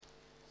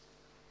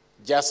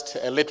Just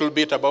a little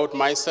bit about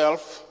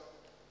myself.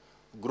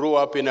 Grew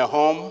up in a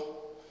home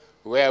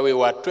where we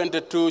were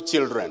 22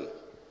 children.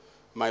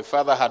 My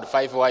father had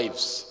 5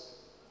 wives.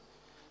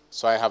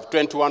 So I have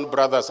 21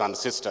 brothers and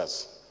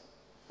sisters.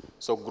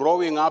 So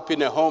growing up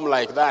in a home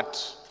like that,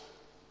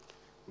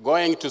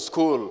 going to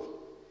school,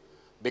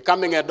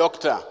 becoming a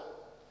doctor,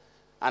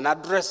 and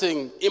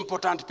addressing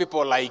important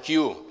people like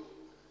you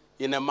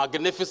in a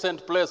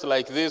magnificent place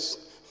like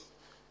this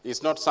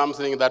is not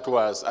something that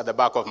was at the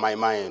back of my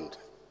mind.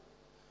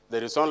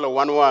 There is only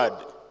one word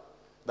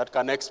that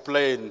can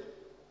explain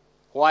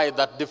why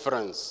that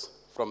difference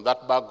from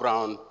that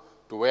background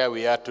to where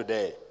we are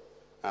today.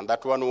 And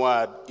that one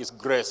word is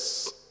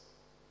grace.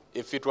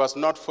 If it was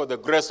not for the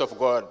grace of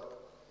God,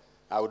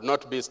 I would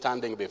not be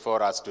standing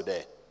before us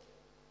today.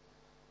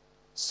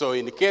 So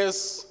in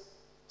case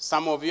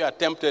some of you are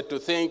tempted to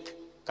think,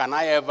 can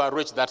I ever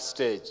reach that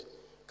stage?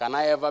 Can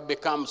I ever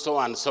become so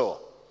and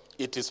so?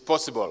 It is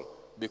possible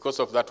because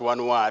of that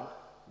one word,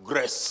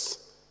 grace.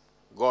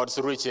 God's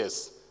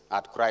riches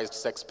at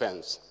Christ's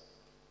expense.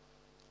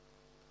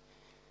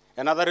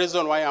 Another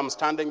reason why I'm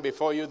standing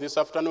before you this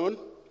afternoon,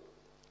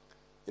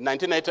 in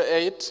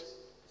 1988,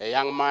 a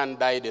young man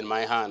died in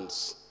my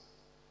hands.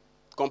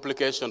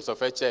 Complications of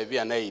HIV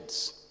and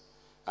AIDS.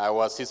 I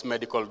was his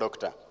medical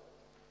doctor.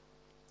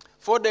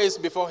 4 days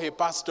before he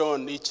passed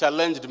on, he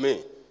challenged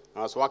me.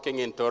 I was working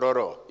in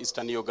Tororo,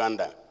 eastern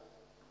Uganda.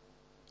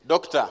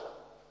 Doctor,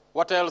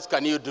 what else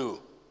can you do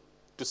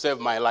to save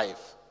my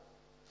life?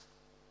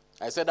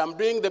 I said, I'm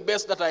doing the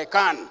best that I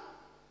can.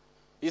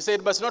 He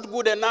said, but it's not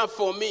good enough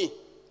for me.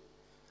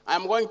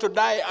 I'm going to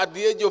die at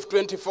the age of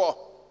 24.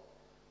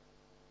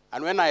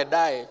 And when I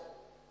die,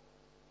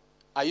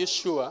 are you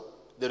sure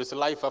there is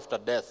life after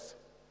death?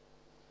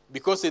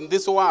 Because in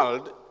this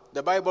world,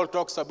 the Bible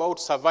talks about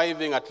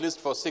surviving at least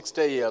for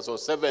 60 years or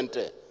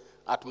 70,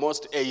 at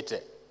most 80.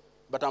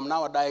 But I'm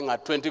now dying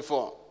at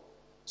 24.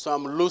 So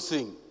I'm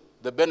losing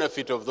the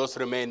benefit of those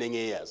remaining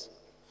years.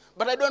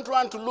 But I don't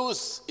want to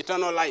lose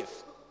eternal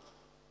life.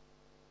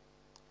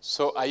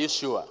 So are you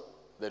sure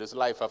there is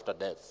life after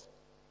death?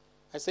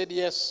 I said,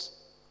 yes.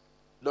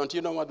 Don't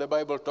you know what the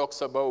Bible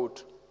talks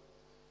about?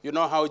 You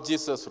know how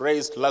Jesus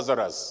raised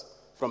Lazarus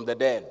from the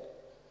dead.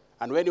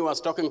 And when he was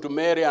talking to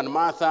Mary and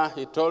Martha,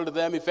 he told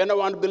them, if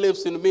anyone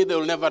believes in me, they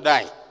will never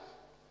die.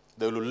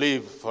 They will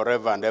live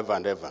forever and ever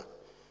and ever.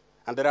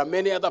 And there are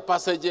many other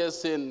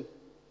passages in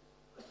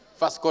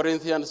 1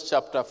 Corinthians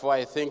chapter 4,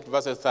 I think,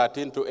 verses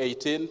 13 to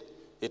 18.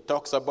 It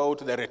talks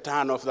about the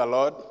return of the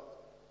Lord,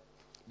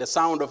 the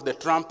sound of the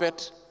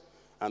trumpet,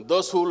 and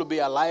those who will be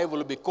alive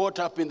will be caught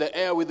up in the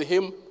air with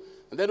him,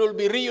 and then will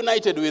be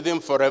reunited with him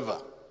forever.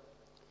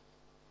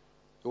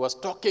 He was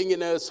talking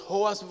in a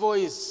hoarse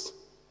voice.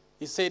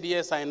 He said,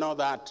 yes, I know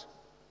that,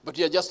 but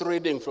you're just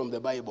reading from the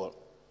Bible.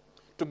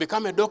 To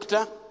become a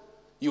doctor,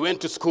 you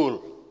went to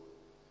school.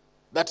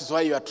 That is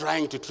why you are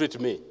trying to treat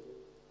me.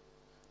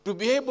 To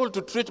be able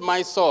to treat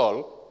my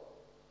soul,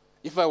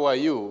 if I were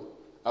you,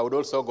 I would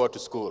also go to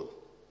school,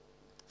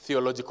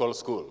 theological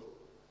school.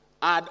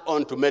 Add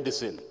on to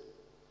medicine,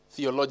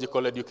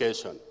 theological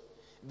education.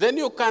 Then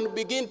you can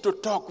begin to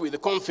talk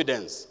with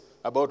confidence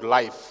about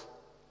life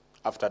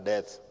after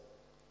death.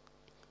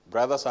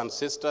 Brothers and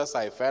sisters,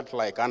 I felt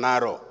like an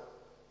arrow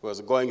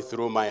was going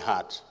through my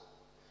heart.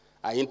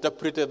 I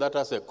interpreted that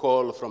as a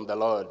call from the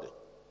Lord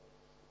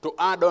to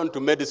add on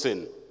to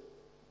medicine,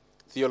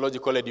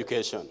 theological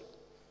education.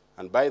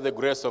 And by the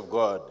grace of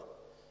God,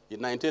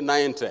 in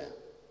 1990,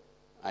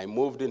 I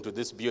moved into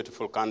this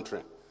beautiful country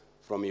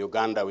from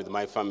Uganda with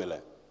my family.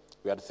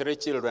 We had 3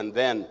 children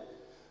then.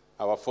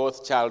 Our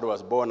 4th child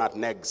was born at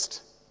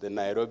NEXT, the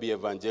Nairobi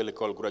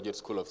Evangelical Graduate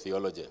School of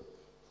Theology.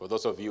 For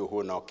those of you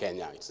who know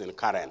Kenya, it's in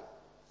Karen.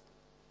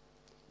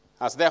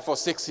 I was there for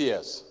 6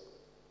 years,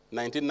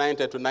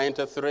 1990 to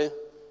 93,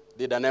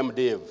 did an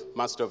MDiv,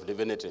 Master of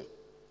Divinity.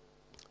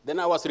 Then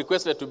I was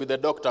requested to be the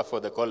doctor for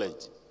the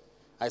college.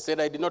 I said,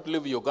 I did not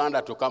leave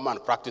Uganda to come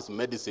and practice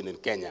medicine in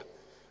Kenya.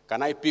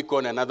 Can I pick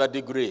on another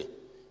degree?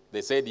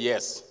 They said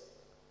yes.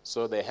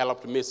 So they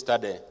helped me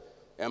study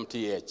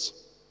MTH.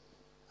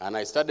 And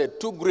I studied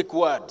 2 Greek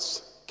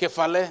words,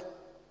 kephale,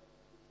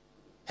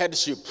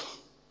 headship,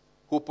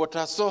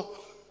 hupotasso,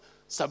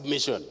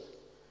 submission.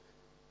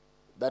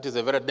 That is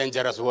a very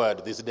dangerous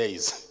word these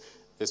days,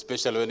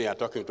 especially when you are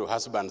talking to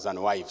husbands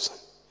and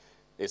wives,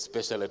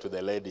 especially to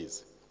the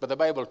ladies. But the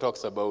Bible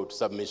talks about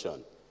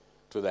submission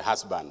to the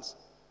husbands,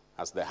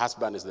 as the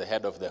husband is the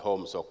head of the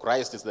home. So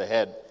Christ is the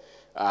head,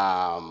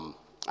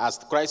 as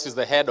Christ is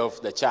the head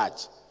of the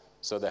church,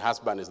 so the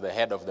husband is the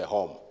head of the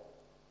home.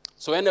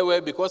 So anyway,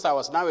 because I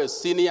was now a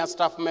senior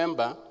staff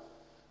member,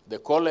 the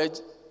college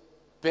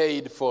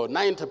paid for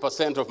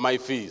 90% of my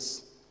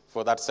fees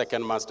for that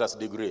second master's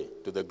degree,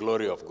 to the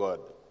glory of God.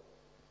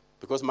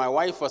 Because my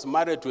wife was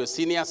married to a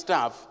senior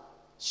staff,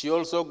 she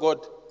also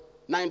got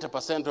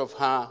 90% of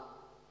her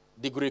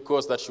degree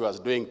course that she was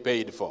doing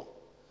paid for.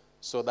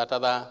 So that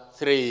other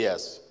 3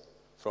 years,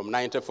 from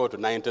 94 to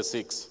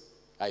 96,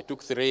 I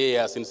took 3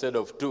 years instead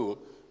of 2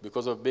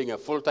 because of being a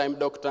full-time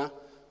doctor,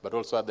 but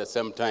also at the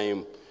same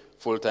time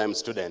full-time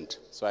student.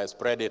 So I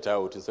spread it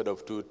out instead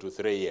of 2 to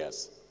 3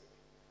 years.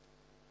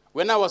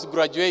 When I was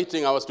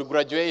graduating, I was to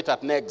graduate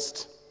at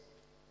NEXT,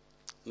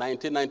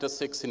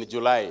 1996 in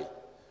July.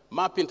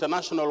 MAP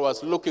International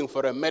was looking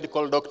for a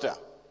medical doctor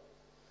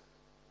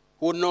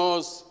who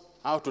knows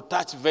how to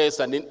touch base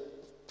and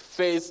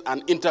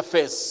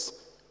interface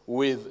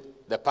with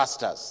the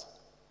pastors.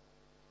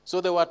 So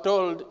they were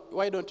told,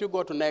 why don't you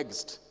go to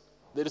NEXT?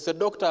 There is a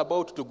doctor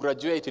about to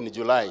graduate in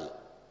July.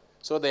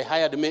 So they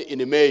hired me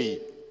in May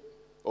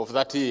of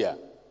that year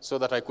so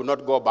that I could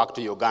not go back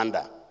to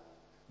Uganda.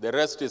 The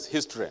rest is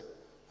history.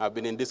 I've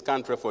been in this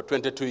country for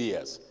 22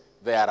 years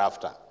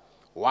thereafter,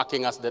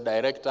 working as the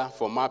director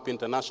for MAP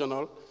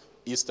International,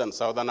 East and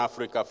Southern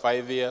Africa,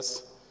 5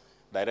 years,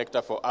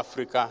 director for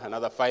Africa,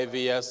 another 5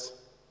 years,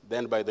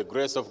 then by the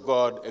grace of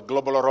God, a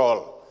global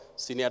role,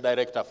 senior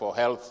director for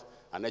health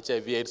and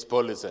HIV/AIDS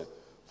policy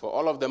for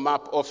all of the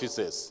MAP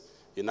offices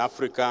in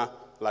Africa,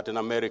 Latin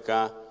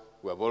America.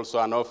 We have also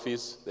an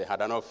office. They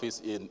had an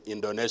office in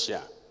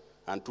Indonesia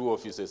and 2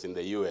 offices in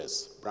the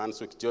US,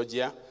 Brunswick,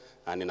 Georgia,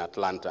 and in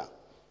Atlanta.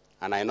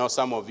 And I know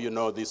some of you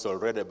know this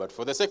already, but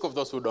for the sake of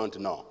those who don't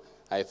know,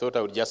 I thought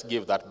I would just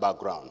give that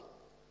background.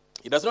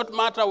 It does not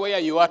matter where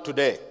you are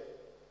today.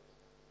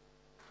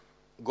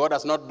 God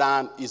is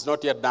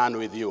not yet done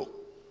with you.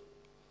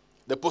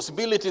 The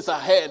possibilities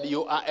ahead,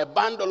 you are a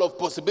bundle of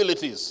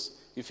possibilities.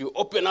 If you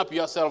open up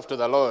yourself to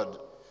the Lord,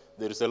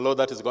 there is a lot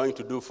that is going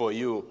to do for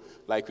you,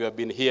 like we have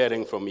been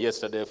hearing from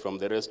yesterday from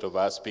the rest of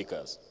our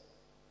speakers.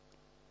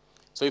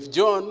 So if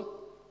John,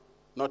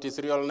 not his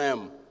real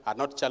name, had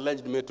not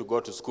challenged me to go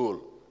to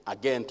school,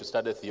 again to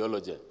study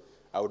theology,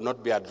 I would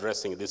not be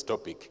addressing this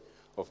topic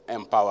of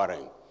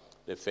empowering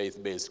the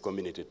faith-based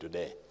community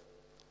today.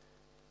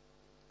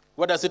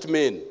 What does it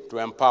mean to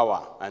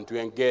empower and to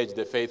engage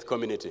the faith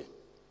community?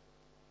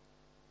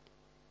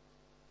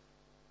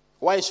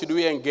 Why should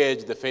we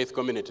engage the faith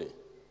community?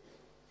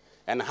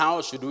 And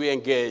how should we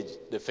engage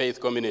the faith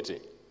community?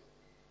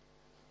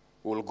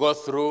 We'll go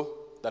through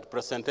that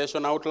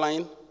presentation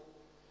outline,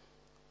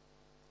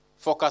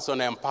 focus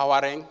on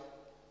empowering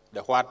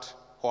the what,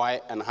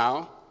 why, and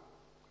how.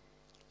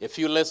 A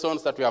few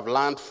lessons that we have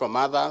learned from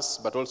others,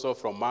 but also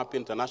from MAP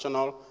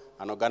International,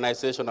 an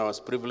organization I was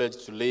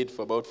privileged to lead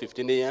for about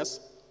 15 years.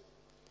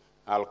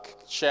 I'll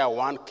share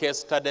one case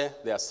study.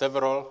 There are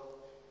several.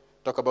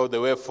 Talk about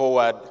the way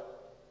forward,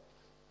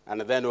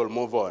 and then we'll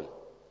move on.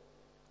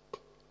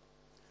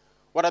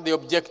 What are the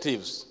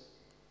objectives?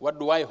 What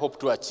do I hope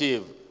to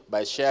achieve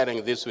by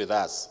sharing this with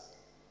us?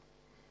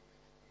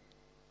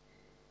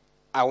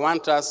 I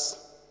want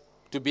us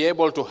to be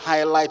able to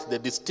highlight the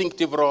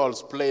distinctive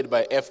roles played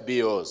by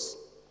FBOs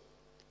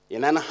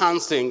in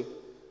enhancing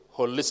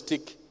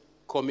holistic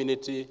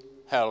community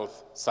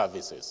health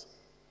services.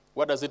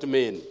 What does it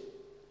mean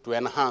to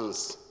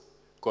enhance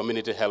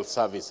community health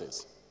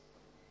services?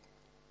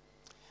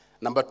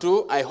 Number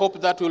 2, I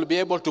hope that we'll be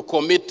able to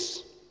commit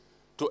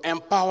to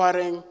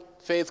empowering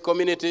faith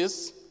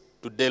communities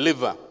to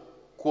deliver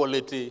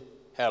quality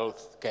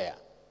health care.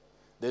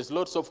 There's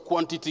lots of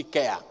quantity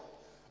care,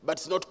 but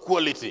it's not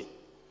quality.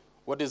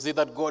 What is it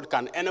that God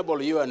can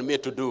enable you and me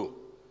to do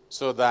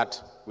so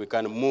that we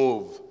can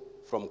move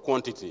from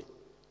quantity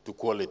to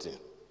quality?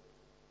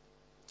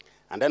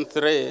 And then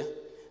 3,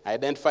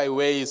 identify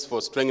ways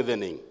for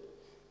strengthening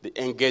the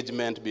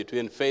engagement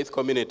between faith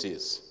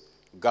communities,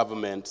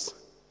 governments,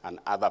 and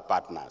other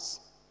partners.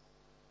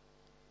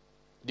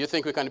 Do you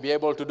think we can be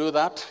able to do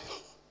that?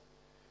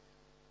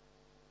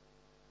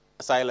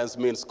 Silence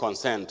means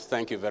consent.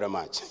 Thank you very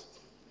much.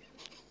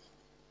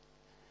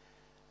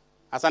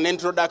 As an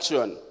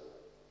introduction,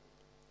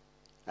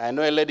 I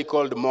know a lady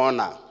called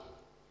Mona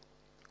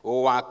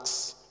who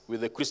works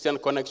with the Christian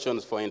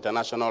Connections for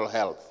International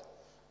Health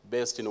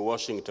based in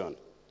Washington.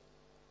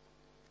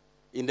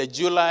 In the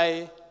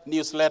July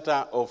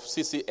newsletter of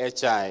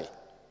CCHI,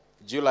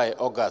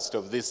 July-August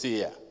of this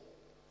year,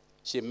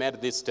 she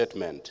made this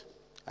statement,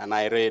 and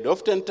I read,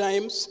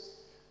 oftentimes,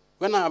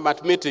 when I'm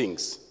at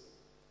meetings,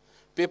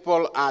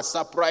 people are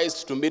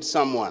surprised to meet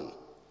someone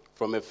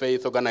from a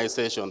faith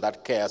organization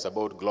that cares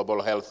about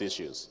global health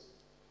issues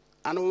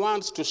and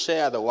wants to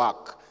share the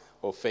work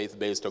of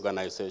faith-based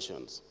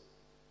organizations.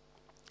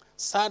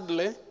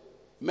 Sadly,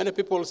 many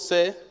people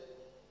say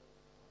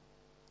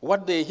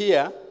what they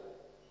hear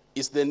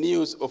is the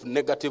news of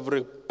negative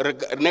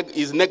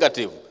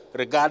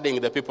regarding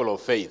the people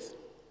of faith.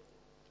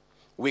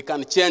 We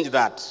can change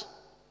that.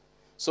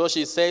 So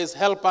she says,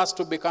 help us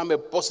to become a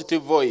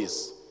positive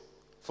voice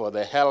for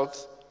the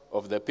health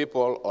of the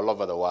people all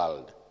over the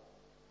world,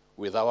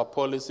 with our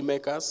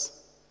policymakers,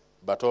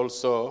 but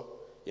also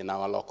in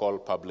our local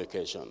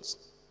publications.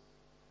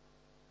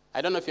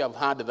 I don't know if you have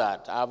heard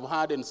that. I've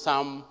heard in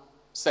some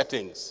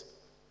settings,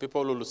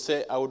 people will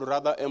say, I would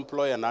rather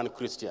employ a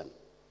non-Christian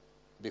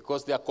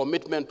because their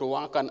commitment to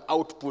work and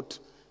output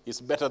is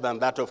better than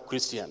that of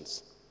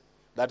Christians.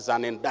 That's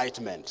an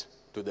indictment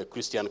to the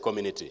Christian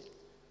community.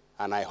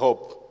 And I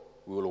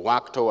hope we will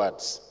work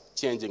towards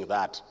changing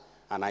that.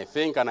 And I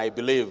think and I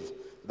believe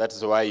that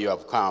is why you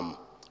have come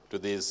to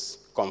this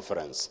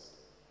conference.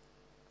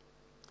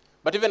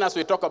 But even as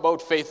we talk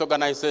about faith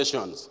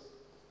organizations,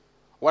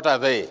 what are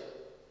they?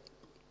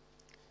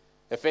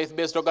 A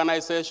faith-based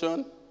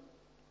organization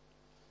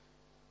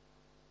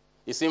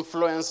is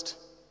influenced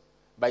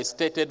by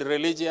stated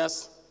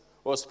religious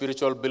or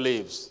spiritual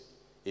beliefs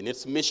in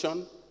its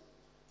mission,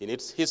 in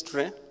its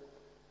history,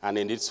 and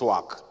in its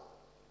work.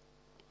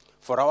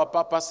 For our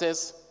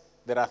purposes,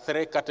 there are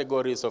 3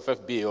 categories of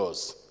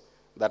FBOs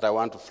that I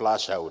want to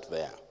flash out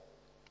there.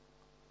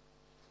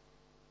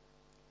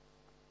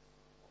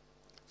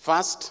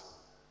 First,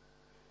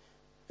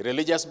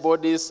 religious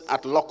bodies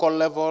at local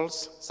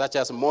levels, such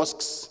as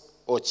mosques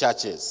or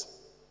churches,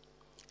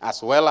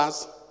 as well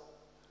as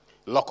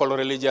local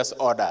religious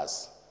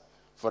orders.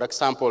 For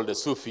example, the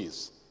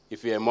Sufis,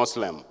 if you're a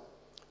Muslim,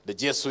 the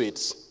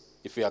Jesuits,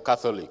 if you are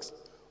Catholics,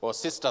 or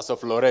Sisters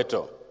of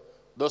Loreto.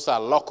 Those are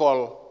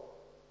local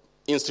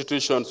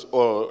institutions,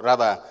 or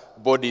rather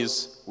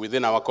bodies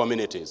within our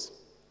communities.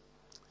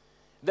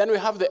 Then we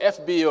have the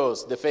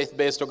FBOs, the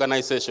faith-based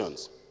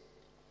organizations,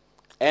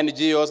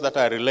 NGOs that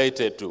are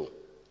related to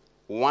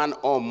one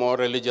or more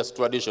religious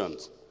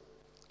traditions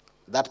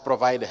that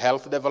provide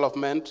health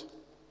development,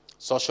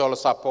 social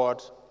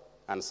support,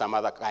 and some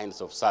other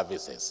kinds of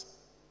services.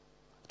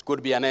 It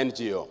could be an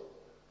NGO,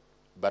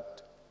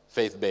 but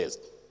faith-based.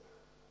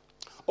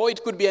 Or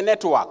it could be a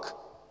network,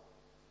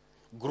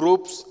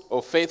 groups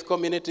of faith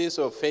communities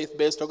or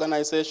faith-based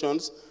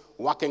organizations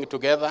working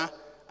together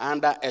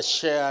under a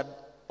shared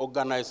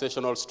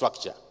organizational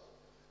structure.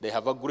 They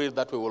have agreed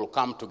that we will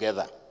come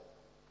together.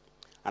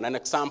 And an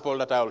example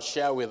that I will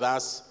share with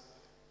us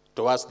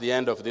towards the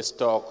end of this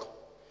talk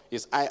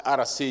is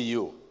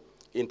IRCU,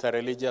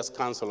 Interreligious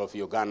Council of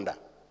Uganda.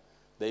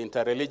 The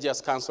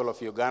Interreligious Council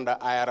of Uganda,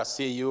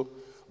 IRCU,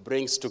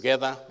 brings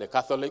together the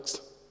Catholics,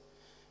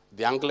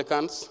 the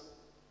Anglicans,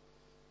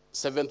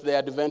 Seventh-day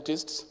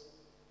Adventists,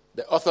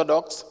 the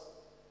Orthodox,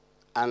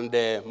 and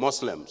the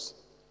Muslims.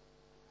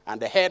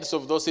 And the heads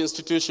of those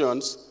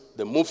institutions,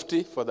 the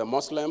Mufti for the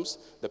Muslims,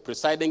 the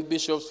presiding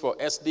bishops for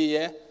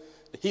SDA,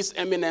 His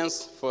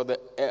Eminence for the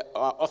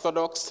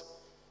Orthodox,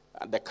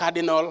 the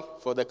Cardinal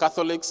for the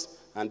Catholics,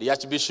 and the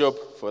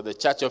Archbishop for the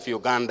Church of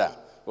Uganda,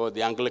 or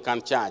the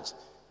Anglican Church,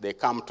 they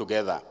come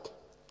together.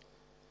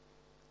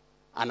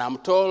 And I'm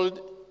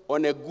told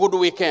on a good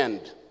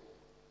weekend,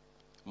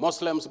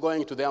 Muslims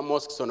going to their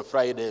mosques on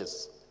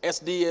Fridays,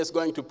 SDA is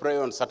going to pray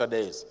on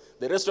Saturdays,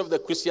 the rest of the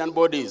Christian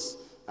bodies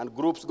and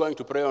groups going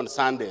to pray on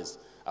Sundays.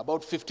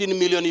 About 15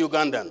 million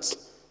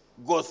Ugandans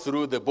go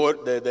through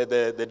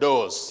the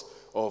doors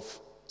of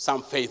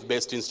some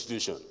faith-based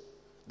institution.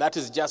 That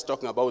is just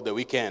talking about the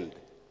weekend.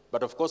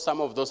 But of course,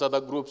 some of those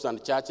other groups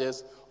and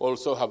churches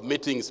also have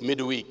meetings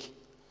midweek.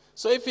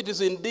 So if it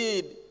is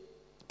indeed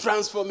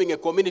transforming a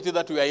community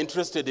that we are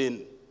interested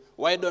in,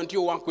 why don't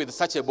you work with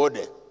such a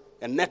body,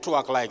 a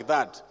network like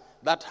that,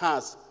 that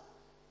has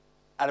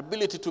an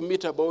ability to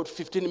meet about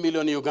 15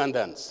 million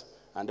Ugandans?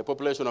 And the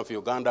population of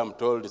Uganda, I'm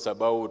told, is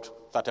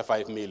about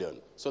 35 million.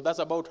 So that's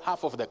about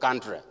half of the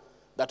country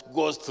that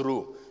goes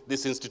through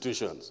these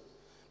institutions.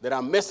 There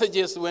are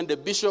messages when the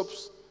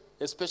bishops,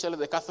 especially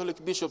the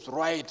Catholic bishops,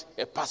 write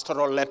a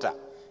pastoral letter.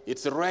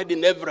 It's read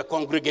in every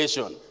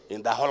congregation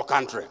in the whole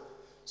country.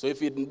 So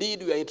if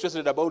indeed we are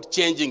interested about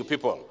changing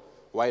people,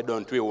 why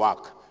don't we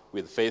work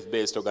with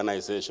faith-based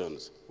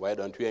organizations? Why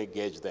don't we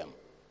engage them?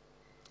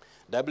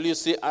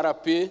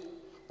 WCRP,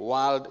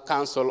 World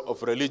Council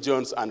of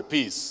Religions and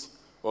Peace,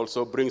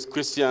 also brings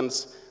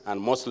Christians and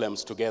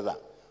Muslims together.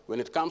 When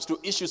it comes to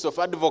issues of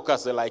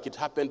advocacy, like it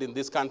happened in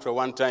this country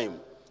one time,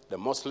 the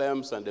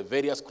Muslims and the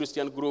various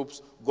Christian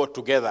groups got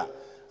together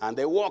and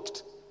they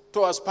walked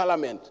towards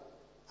Parliament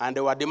and they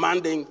were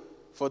demanding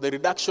for the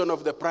reduction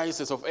of the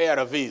prices of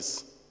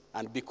ARVs.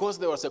 And because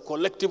there was a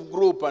collective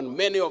group and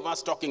many of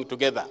us talking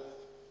together,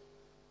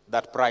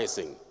 that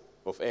pricing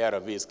of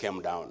ARVs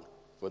came down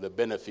for the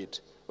benefit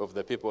of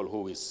the people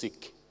who we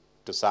seek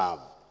to serve.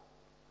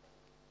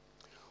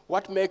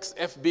 What makes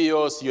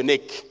FBOs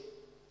unique?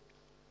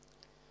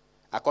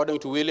 According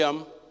to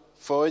William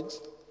Forge,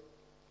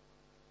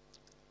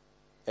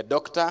 a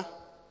doctor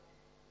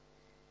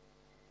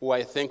who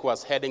I think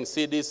was heading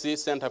CDC,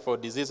 Center for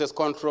Diseases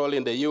Control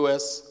in the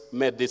US,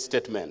 made this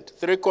statement.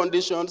 3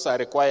 conditions are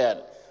required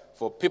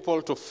for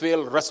people to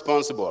feel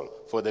responsible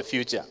for the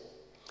future.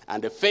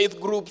 And the faith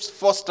groups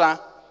foster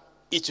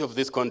each of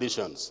these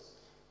conditions.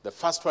 The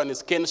first one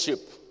is kinship.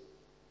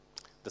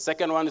 The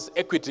second one is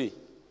equity.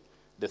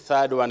 The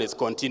third one is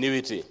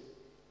continuity.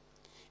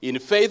 In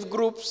faith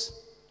groups,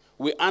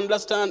 we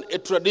understand a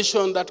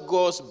tradition that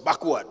goes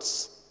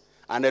backwards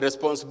and a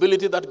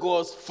responsibility that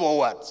goes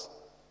forwards.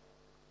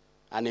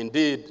 And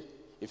indeed,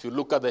 if you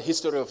look at the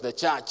history of the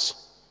church,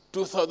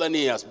 2,000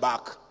 years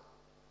back,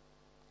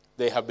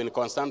 they have been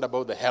concerned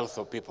about the health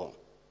of people.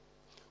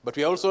 But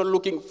we are also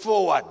looking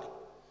forward.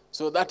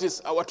 So that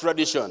is our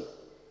tradition.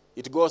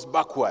 It goes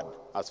backward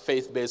as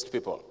faith-based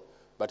people,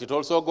 but it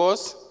also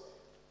goes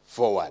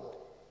forward.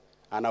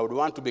 And I would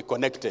want to be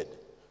connected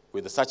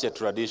with such a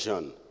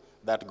tradition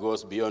that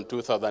goes beyond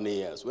 2,000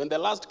 years. When the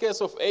last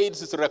case of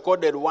AIDS is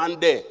recorded one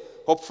day,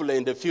 hopefully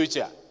in the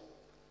future,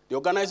 The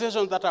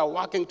organizations that are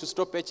working to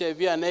stop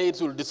HIV and AIDS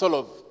will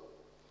dissolve,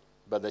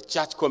 but the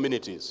church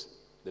communities,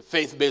 the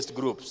faith-based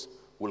groups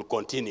will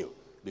continue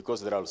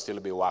because there will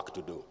still be work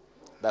to do.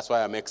 That's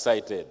why I'm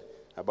excited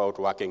about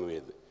working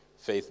with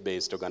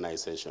faith-based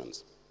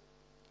organizations.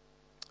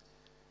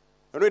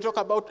 When we talk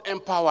about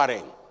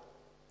empowering,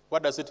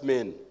 what does it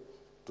mean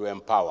to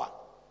empower?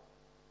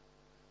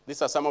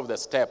 These are some of the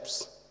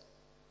steps.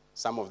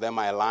 Some of them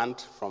I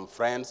learned from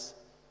friends,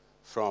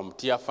 from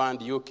Tear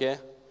Fund UK.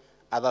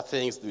 Other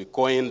things we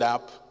coined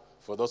up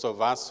for those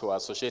of us who are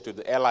associated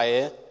with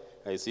LIA.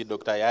 I see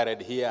Dr.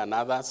 Yared here and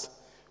others.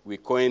 We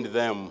coined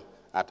them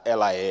at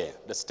LIA,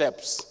 the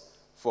steps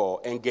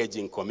for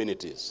engaging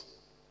communities.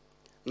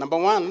 Number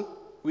one,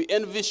 we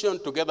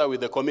envision together with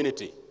the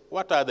community.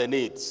 What are the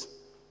needs?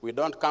 We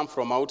don't come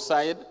from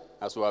outside,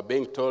 as we were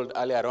being told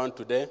earlier on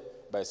today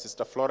by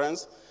Sister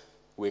Florence.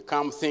 We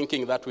come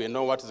thinking that we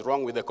know what is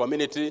wrong with the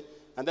community,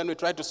 and then we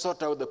try to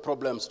sort out the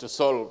problems to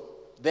solve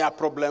their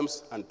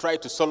problems and try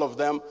to solve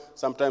them,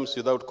 sometimes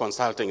without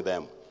consulting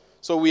them.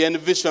 So we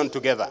envision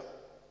together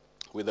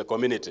with the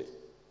community.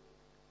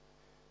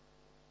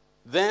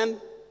 Then,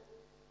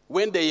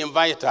 when they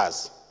invite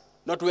us,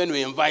 not when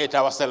we invite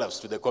ourselves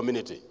to the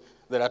community.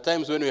 There are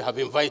times when we have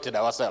invited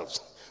ourselves.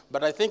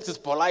 But I think it's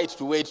polite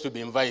to wait to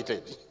be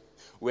invited.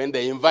 When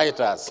they invite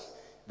us,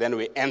 then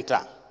we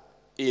enter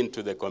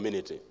into the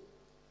community.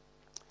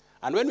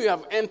 And when we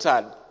have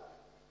entered,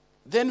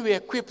 then we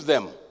equip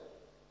them,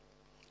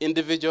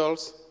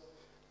 individuals,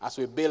 as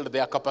we build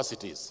their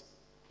capacities,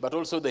 but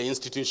also the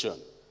institution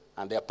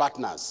and their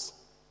partners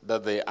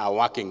that they are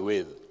working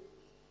with.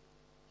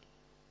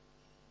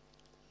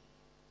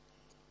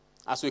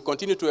 As we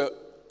continue to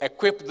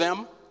equip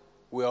them,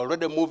 we're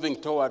already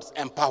moving towards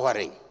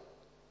empowering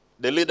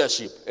the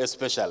leadership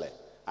especially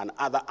and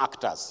other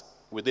actors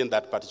within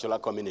that particular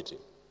community.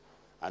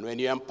 And when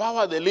you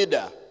empower the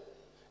leader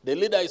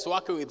is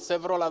working with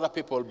several other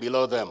people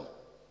below them.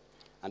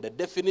 And the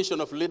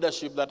definition of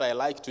leadership that I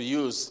like to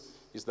use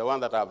is the one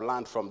that I've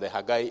learned from the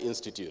Haggai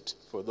Institute,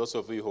 for those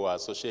of you who are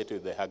associated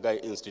with the Haggai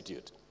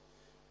Institute.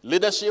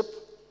 Leadership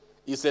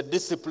is a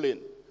discipline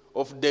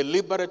of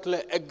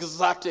deliberately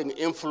exerting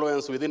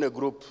influence within a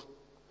group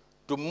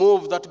to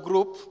move that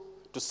group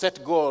to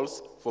set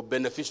goals for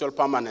beneficial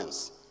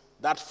permanence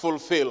that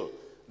fulfill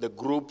the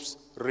group's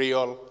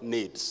real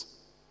needs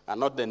and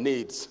not the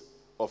needs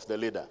of the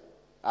leader.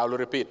 I will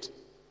repeat.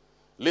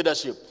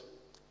 Leadership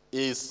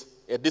is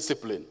a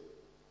discipline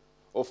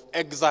of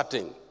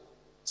exerting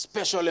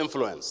special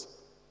influence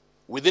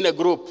within a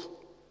group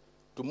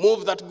to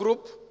move that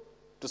group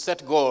to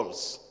set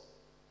goals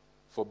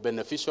for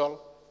beneficial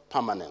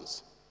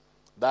permanence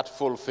that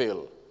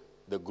fulfill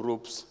the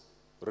group's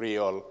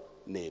real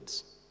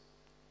needs.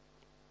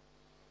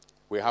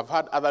 We have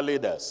had other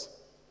leaders.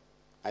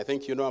 I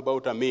think you know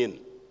about Amin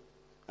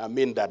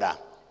Dada.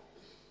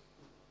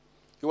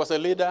 He was a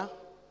leader,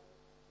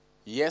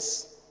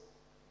 yes,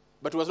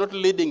 but he was not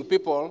leading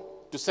people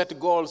to set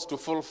goals to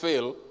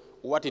fulfill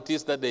what it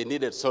is that they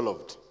needed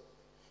solved.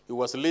 He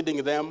was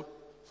leading them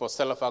for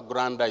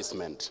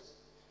self-aggrandizement.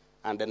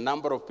 And the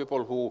number of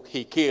people who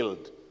he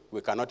killed,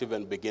 we cannot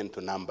even begin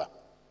to number.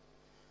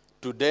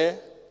 Today,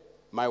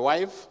 my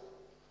wife,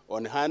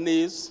 on her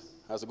knees,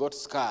 has got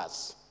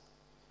scars.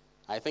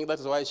 I think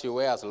that's why she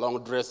wears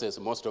long dresses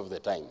most of the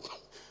time,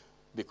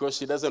 because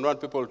she doesn't want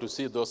people to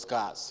see those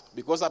scars.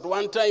 Because at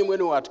one time when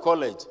we were at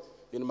college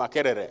in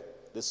Makerere,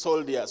 the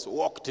soldiers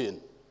walked in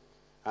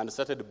and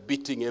started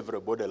beating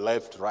everybody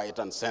left, right,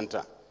 and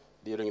center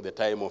during the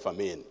time of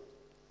Amin.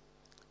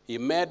 He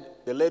made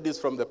the ladies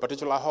from the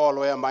particular hall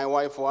where my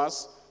wife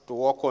was to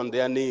walk on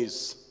their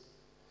knees.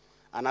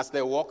 And as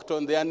they walked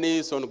on their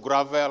knees on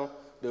gravel,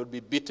 they would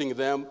be beating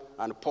them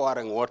and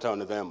pouring water on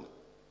them.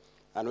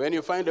 And when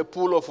you find a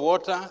pool of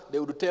water, they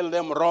would tell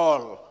them,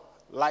 roll.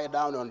 Lie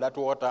down on that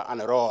water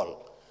and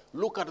roll.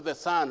 Look at the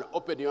sun,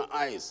 open your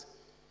eyes.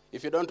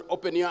 If you don't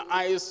open your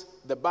eyes,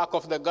 the back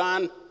of the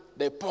gun,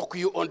 they poke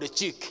you on the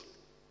cheek.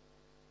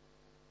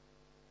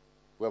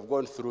 We have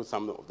gone through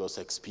some of those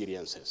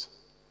experiences.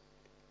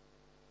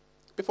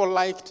 People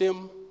liked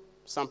him,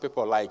 some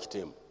people liked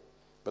him.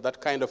 But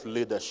that kind of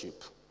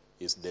leadership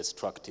is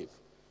destructive.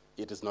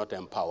 It is not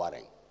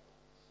empowering.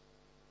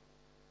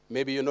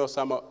 Maybe you know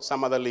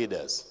some other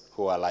leaders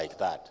who are like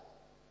that.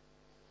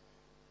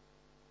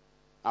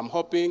 I'm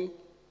hoping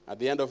at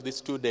the end of these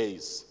 2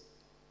 days,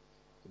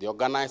 the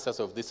organizers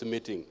of this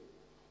meeting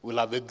will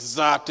have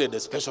exerted a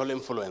special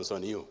influence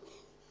on you,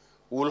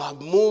 will have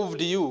moved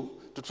you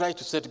to try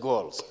to set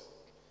goals.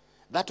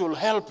 That will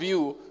help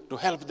you to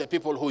help the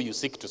people who you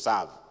seek to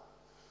serve.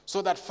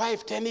 So that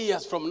 5-10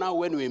 years from now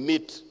when we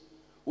meet,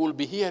 we'll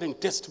be hearing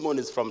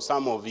testimonies from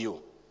some of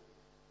you.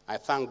 I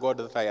thank God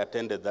that I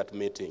attended that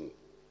meeting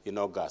in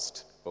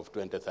August of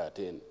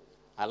 2013.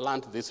 I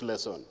learned this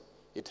lesson.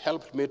 It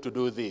helped me to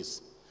do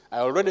this. I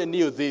already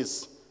knew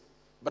this,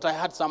 but I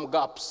had some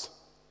gaps.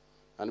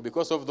 And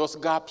because of those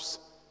gaps,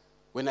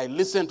 when I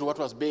listened to what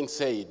was being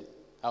said,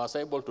 I was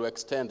able to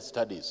extend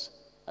studies.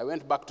 I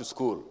went back to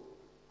school.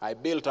 I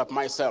built up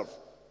myself.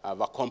 I've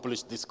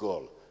accomplished this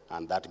goal.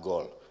 and that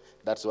goal.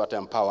 That's what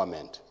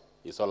empowerment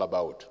is all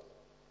about.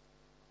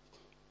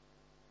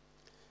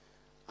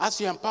 As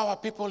you empower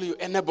people, you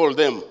enable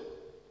them,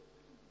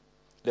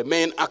 the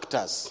main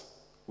actors,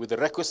 with the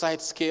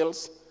requisite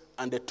skills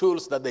and the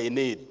tools that they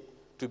need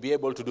to be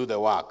able to do the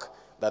work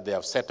that they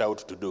have set out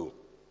to do.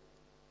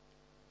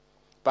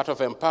 Part of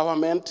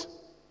empowerment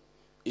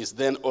is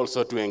then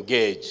also to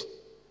engage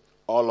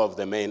all of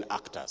the main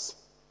actors.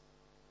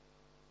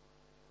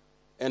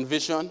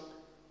 Envision,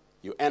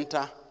 you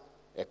enter,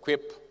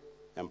 equip,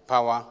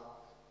 empower,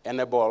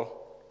 enable,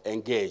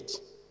 engage.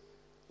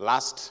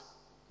 Last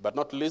but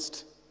not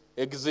least,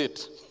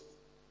 exit.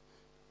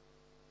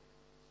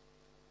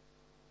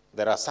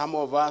 There are some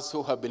of us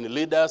who have been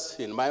leaders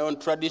in my own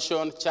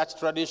tradition, church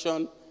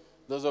tradition.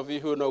 Those of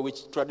you who know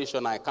which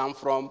tradition I come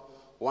from,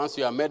 once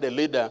you are made a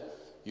leader,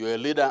 you're a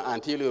leader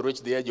until you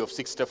reach the age of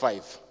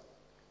 65.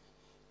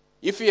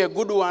 If you're a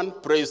good one,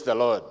 praise the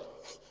Lord.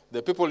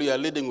 The people you are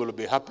leading will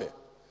be happy.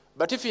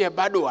 But if you're a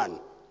bad one,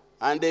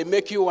 and they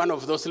make you one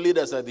of those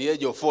leaders at the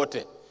age of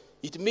 40,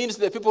 it means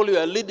the people you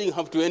are leading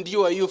have to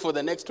endure you for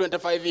the next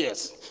 25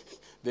 years.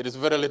 There is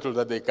very little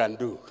that they can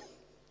do.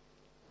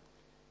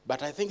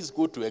 But I think it's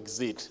good to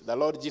exit. The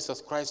Lord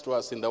Jesus Christ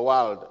was in the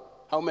world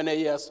how many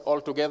years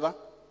altogether?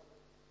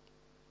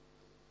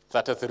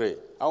 33.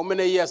 How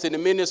many years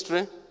in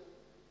ministry?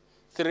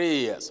 3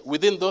 years.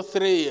 Within those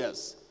 3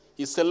 years,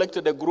 he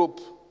selected a group.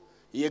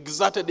 He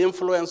exerted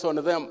influence on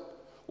them.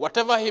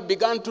 Whatever he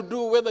began to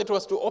do, whether it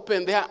was to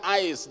open their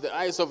eyes, the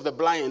eyes of the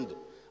blind,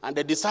 and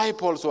the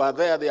disciples who are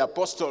there, the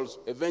apostles,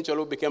 eventually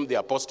who became the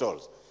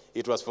apostles,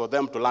 it was for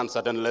them to learn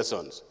certain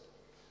lessons.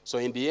 So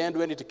in the end,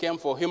 when it came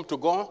for him to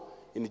go,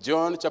 in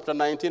John chapter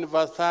 19,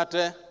 verse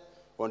 30,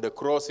 on the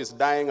cross he's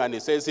dying and he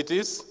says it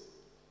is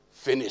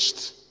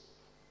finished.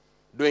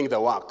 Doing the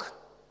work,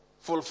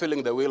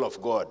 fulfilling the will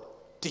of God,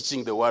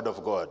 teaching the word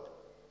of God.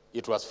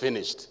 It was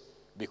finished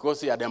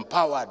because he had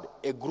empowered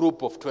a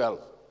group of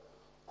 12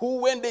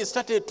 who, when they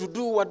started to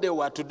do what they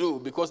were to do,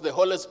 because the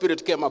Holy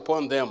Spirit came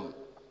upon them,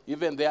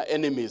 even their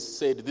enemies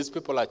said, these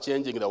people are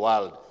changing the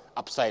world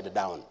upside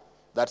down.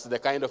 That's the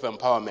kind of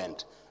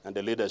empowerment and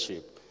the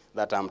leadership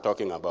that I'm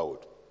talking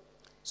about.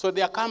 So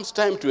there comes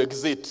time to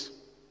exit.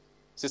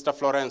 Sister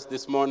Florence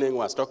this morning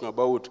was talking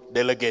about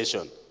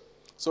delegation.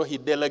 So he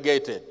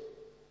delegated.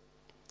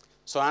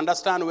 So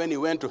understand, when he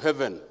went to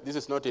heaven, this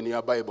is not in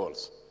your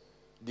Bibles.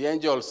 The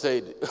angel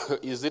said,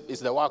 is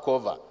the work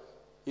over?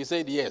 He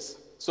said, yes.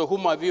 So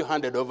whom have you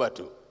handed over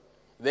to?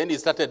 Then he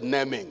started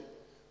naming.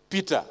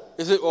 Peter.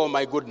 He said, oh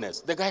my goodness,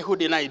 the guy who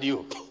denied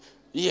you.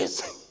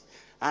 Yes.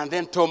 And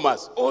then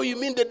Thomas. Oh, you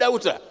mean the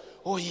doubter?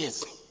 Oh,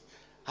 yes.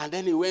 And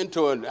then he went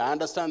on. I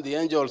understand the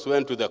angels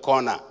went to the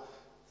corner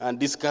and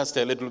discussed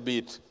a little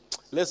bit.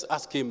 Let's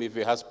ask him if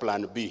he has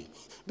plan B,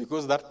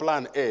 because that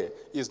plan A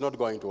is not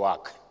going to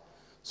work.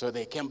 So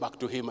they came back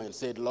to him and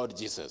said, Lord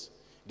Jesus,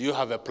 do you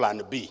have a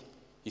plan B?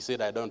 He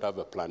said, I don't have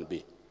a plan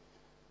B.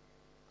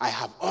 I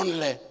have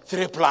only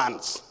 3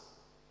 plans.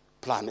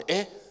 Plan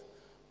A,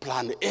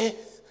 plan A,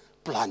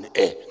 plan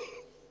A.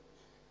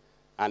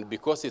 And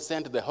because he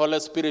sent the Holy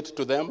Spirit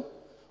to them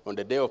on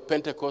the day of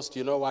Pentecost,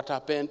 you know what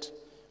happened?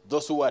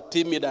 Those who were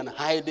timid and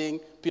hiding,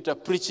 Peter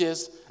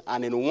preaches,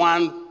 and in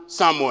one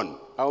sermon,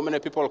 how many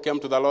people came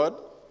to the Lord?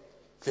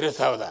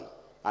 3,000.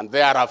 And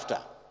thereafter,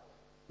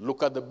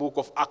 look at the book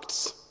of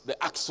Acts,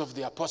 the Acts of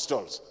the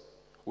Apostles.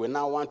 We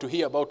now want to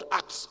hear about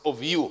Acts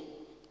of you,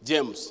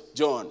 James,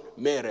 John,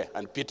 Mary,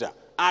 and Peter.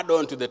 Add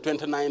on to the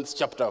 29th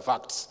chapter of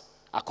Acts.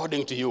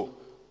 According to you,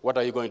 what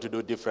are you going to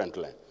do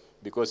differently?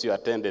 Because you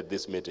attended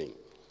this meeting.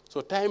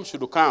 So time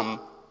should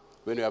come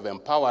when you have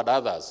empowered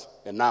others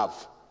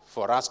enough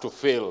for us to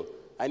feel,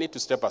 I need to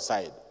step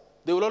aside.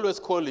 They will always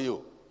call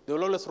you. They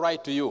will always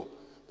write to you.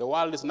 The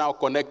world is now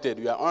connected.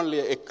 You are only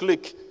a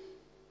click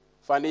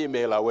of an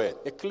email away,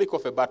 a click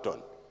of a button,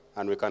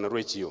 and we can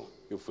reach you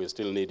if we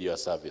still need your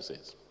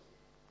services.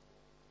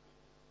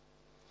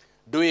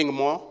 Doing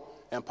more.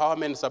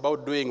 Empowerment is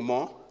about doing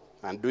more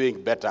and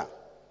doing better.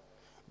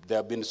 There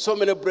have been so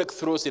many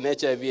breakthroughs in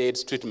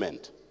HIV/AIDS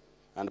treatment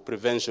and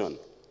prevention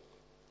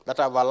that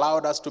have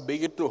allowed us to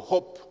begin to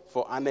hope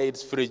for an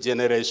AIDS-free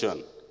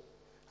generation.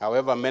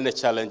 However, many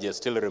challenges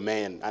still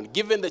remain. And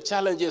given the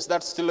challenges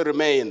that still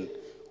remain,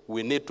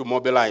 we need to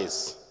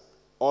mobilize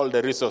all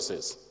the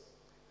resources.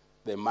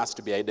 They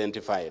must be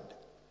identified,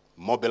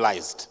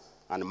 mobilized,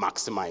 and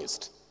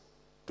maximized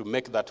to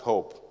make that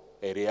hope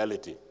a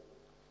reality.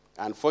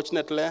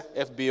 Unfortunately,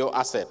 FBO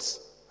assets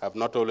have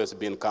not always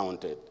been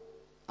counted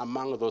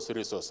among those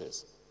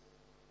resources.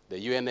 The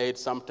UNAIDS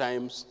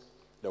sometimes,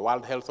 the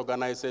World Health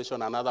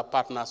Organization, and other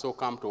partners who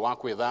come to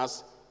work with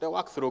us, they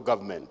work through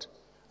government.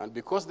 And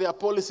because their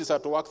policies are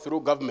to work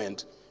through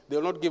government, they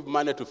will not give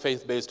money to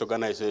faith-based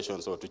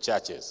organizations or to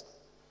churches.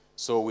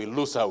 So we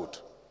lose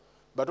out.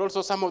 But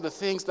also some of the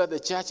things that the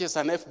churches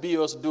and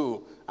FBOs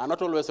do are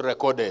not always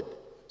recorded.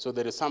 So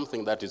there is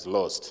something that is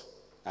lost.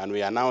 And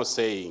we are now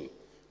saying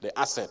the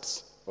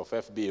assets of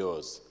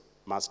FBOs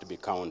must be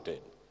counted.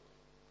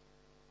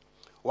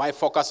 Why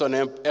focus on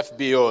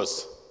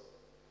FBOs?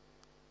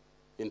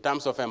 in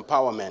terms of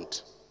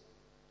empowerment.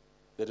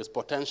 There is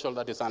potential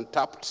that is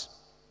untapped.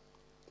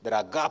 There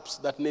are gaps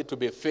that need to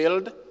be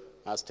filled.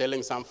 I was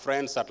telling some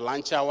friends at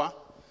lunch hour,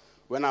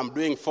 when I'm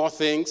doing 4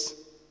 things,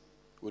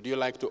 would you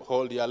like to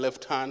hold your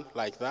left hand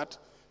like that?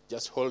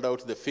 Just hold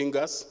out the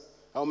fingers.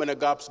 How many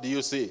gaps do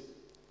you see?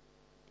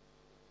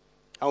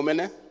 How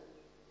many?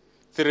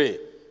 3.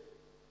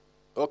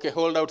 Okay,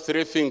 hold out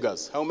 3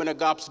 fingers. How many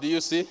gaps do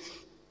you see?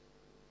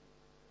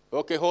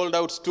 Okay, hold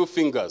out 2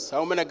 fingers.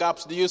 How many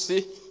gaps do you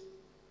see?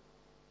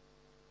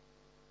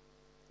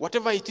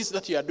 Whatever it is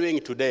that you are doing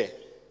today,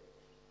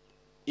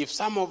 if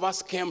some of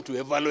us came to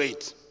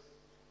evaluate,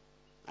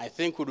 I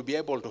think we'd be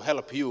able to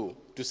help you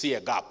to see a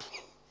gap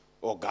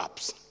or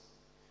gaps.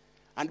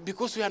 And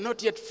because we are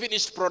not yet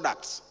finished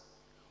products,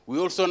 we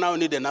also now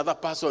need another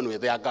person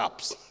with their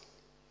gaps.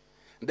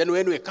 And then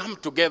when we come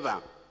together,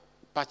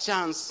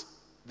 perchance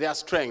their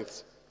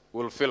strength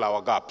will fill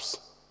our gaps,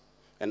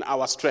 and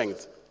our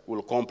strength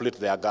will complete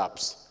their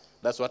gaps.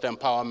 That's what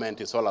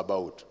empowerment is all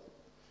about.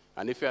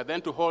 And if you are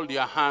then to hold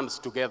your hands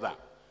together,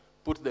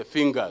 put the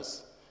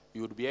fingers,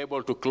 you would be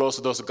able to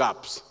close those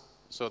gaps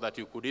so that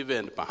you could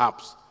even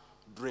perhaps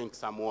drink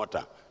some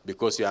water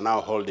because you are now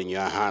holding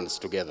your hands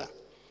together.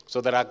 So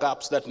there are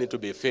gaps that need to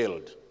be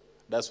filled.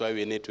 That's why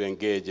we need to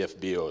engage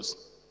FBOs.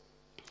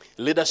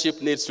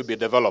 Leadership needs to be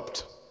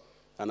developed.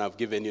 And I've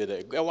given you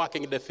the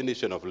working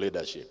definition of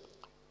leadership.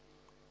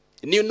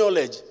 New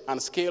knowledge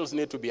and skills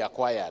need to be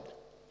acquired.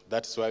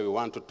 That's why we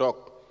want to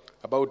talk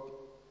about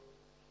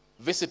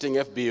visiting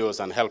FBOs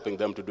and helping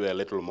them to do a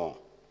little more.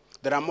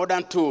 There are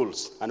modern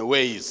tools and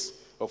ways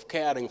of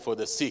caring for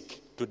the sick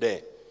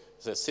today.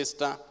 There's a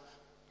sister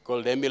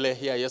called Emily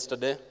here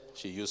yesterday.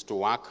 She used to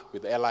work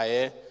with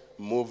LIA,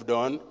 moved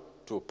on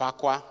to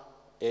PACWA,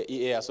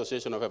 AEA,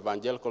 Association of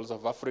Evangelicals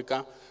of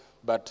Africa.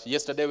 But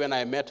yesterday when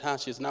I met her,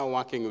 she's now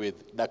working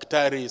with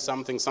Daktari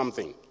something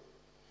something,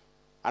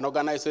 an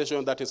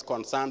organization that is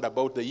concerned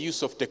about the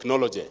use of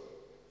technology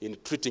in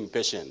treating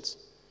patients.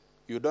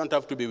 You don't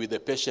have to be with the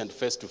patient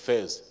face to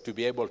face to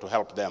be able to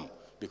help them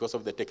because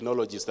of the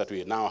technologies that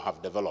we now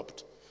have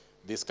developed.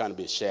 This can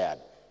be shared.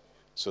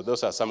 So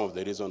those are some of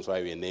the reasons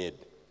why we need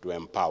to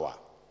empower.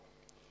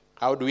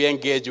 How do we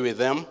engage with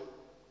them?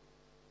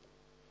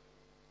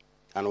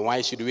 And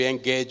why should we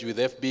engage with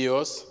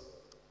FBOs?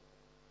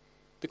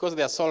 Because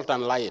they are salt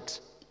and light.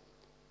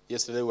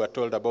 Yesterday we were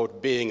told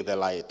about being the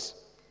light.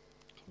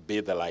 Be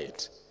the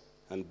light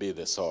and be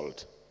the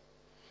salt.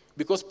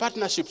 Because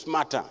partnerships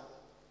matter.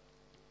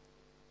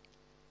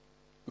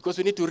 Because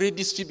we need to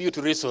redistribute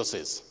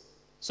resources.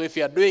 So if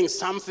you are doing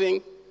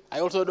something,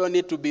 I also don't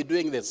need to be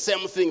doing the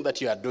same thing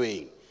that you are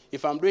doing.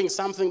 If I'm doing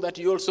something that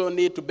you also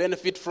need to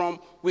benefit from,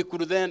 we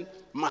could then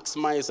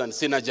maximize and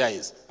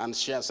synergize and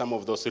share some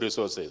of those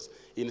resources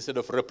instead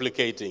of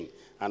replicating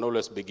and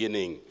always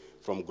beginning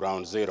from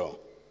ground zero.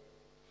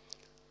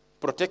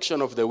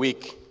 Protection of the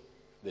weak.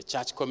 The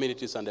church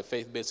communities and the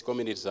faith-based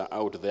communities are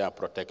out there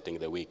protecting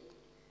the weak.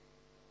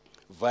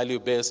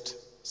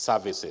 Value-based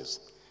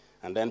services.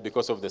 And then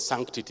because of the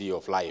sanctity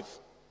of life.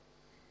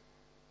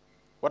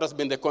 What has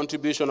been the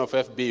contribution of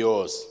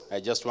FBOs? I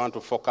just want to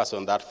focus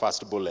on that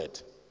first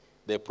bullet.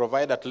 They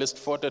provide at least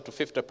 40 to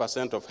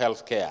 50% of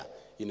health care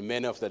in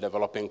many of the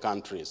developing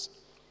countries.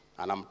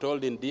 And I'm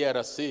told in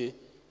DRC,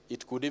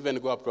 it could even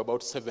go up to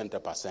about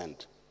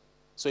 70%.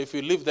 So if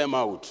you leave them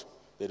out,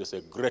 there is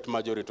a great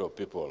majority of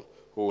people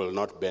who will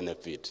not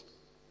benefit.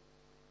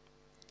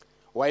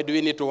 Why do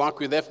we need to work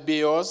with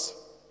FBOs?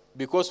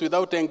 Because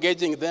without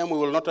engaging them, we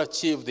will not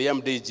achieve the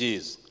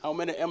MDGs. How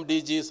many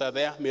MDGs are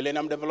there?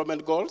 Millennium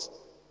Development Goals?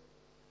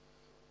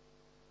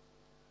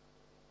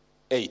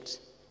 8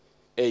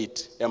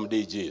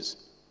 MDGs.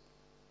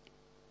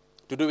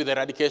 To do with the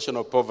eradication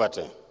of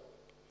poverty,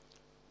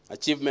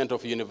 achievement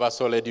of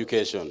universal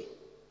education,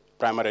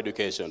 primary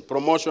education,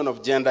 promotion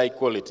of gender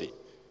equality,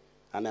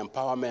 and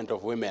empowerment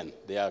of women.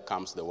 There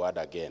comes the word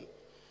again.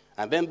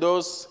 And then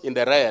those in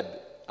the red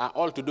are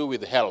all to do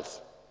with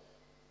health.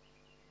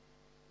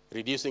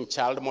 Reducing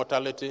child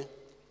mortality,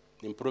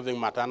 improving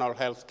maternal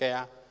health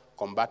care,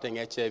 combating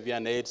HIV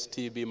and AIDS,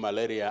 TB,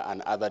 malaria,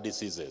 and other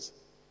diseases.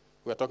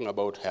 We're talking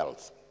about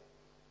health.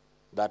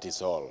 That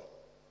is all.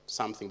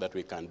 Something that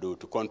we can do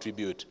to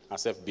contribute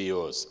as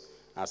FBOs,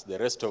 as the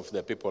rest of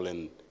the people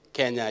in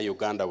Kenya,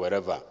 Uganda,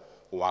 wherever,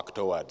 work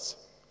towards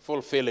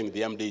fulfilling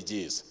the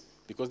MDGs,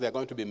 because they're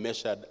going to be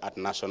measured at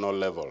national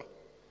level.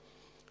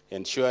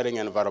 Ensuring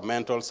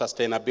environmental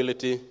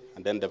sustainability,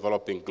 and then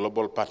developing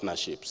global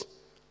partnerships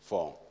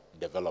for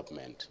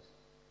development.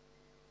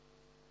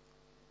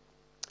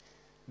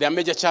 There are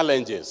major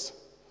challenges.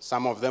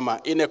 Some of them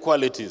are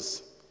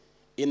inequalities,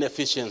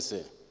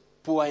 inefficiency,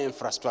 poor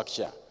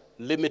infrastructure,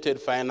 limited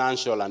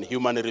financial and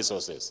human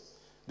resources.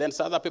 Then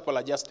some other people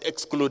are just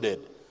excluded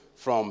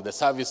from the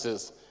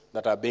services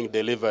that are being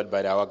delivered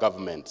by our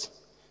government.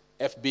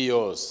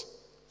 FBOs,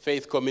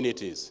 faith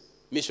communities,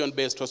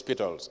 mission-based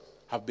hospitals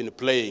have been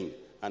playing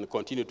and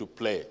continue to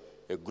play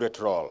a great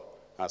role.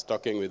 I was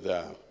talking with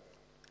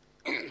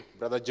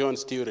Brother John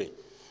Stewry.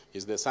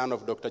 He's the son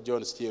of Dr.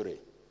 John Stewry.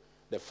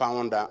 the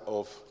founder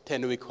of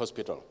Tenwick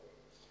Hospital.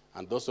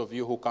 And those of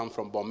you who come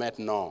from Bomet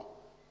know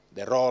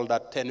the role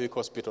that Tenwick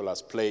Hospital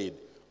has played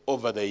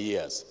over the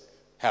years,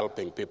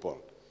 helping people.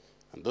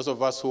 And those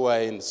of us who were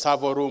in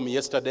Savo room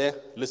yesterday,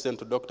 listened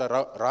to Dr.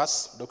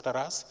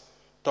 Russ,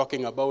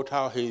 talking about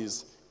how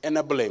he's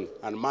enabling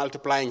and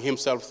multiplying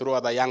himself through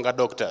other younger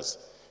doctors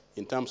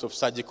in terms of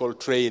surgical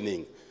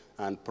training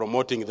and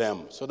promoting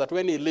them, so that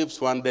when he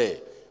leaves one day,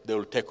 they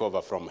will take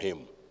over from him.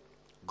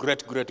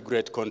 Great, great,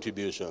 great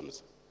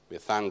contributions. We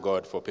thank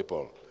God for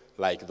people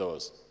like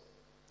those.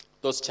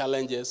 Those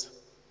challenges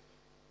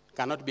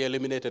cannot be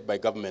eliminated by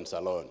governments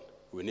alone.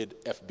 We need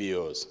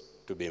FBOs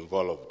to be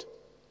involved.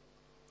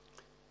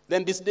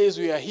 Then these days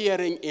we are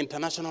hearing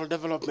international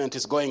development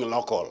is going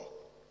local.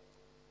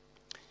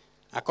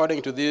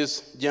 According to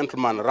this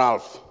gentleman,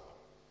 Ralph,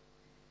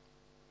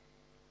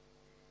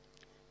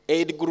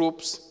 aid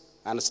groups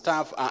and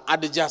staff are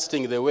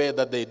adjusting the way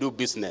that they do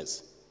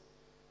business.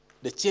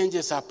 The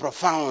changes are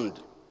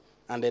profound,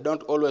 and they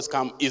don't always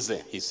come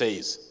easy, he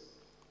says.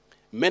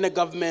 Many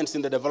governments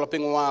in the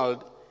developing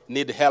world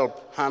need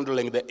help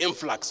handling the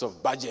influx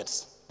of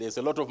budgets. There's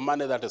a lot of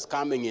money that is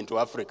coming into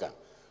Africa.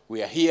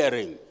 We are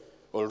hearing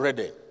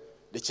already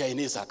the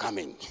Chinese are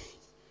coming.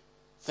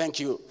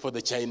 Thank you for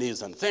the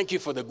Chinese, and thank you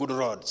for the good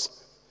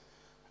roads.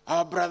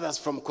 Our brothers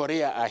from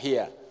Korea are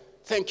here.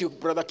 Thank you,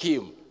 Brother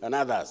Kim and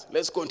others.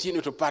 Let's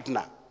continue to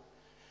partner.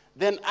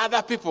 Then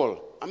other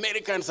people,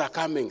 Americans are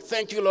coming.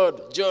 Thank you,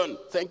 Lord. John,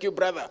 thank you,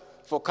 brother,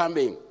 for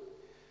coming.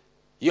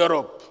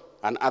 Europe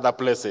and other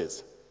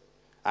places.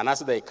 And as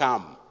they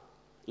come,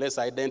 let's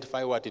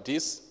identify what it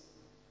is,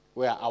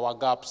 where our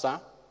gaps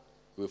are.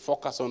 We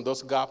focus on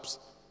those gaps.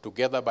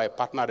 Together, by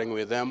partnering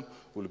with them,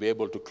 we'll be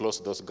able to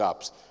close those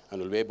gaps,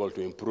 and we'll be able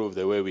to improve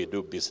the way we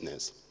do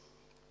business.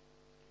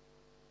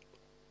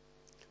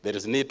 There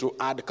is need to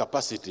add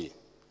capacity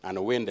and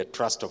win the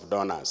trust of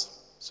donors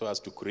so as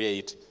to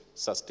create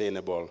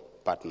sustainable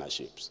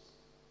partnerships.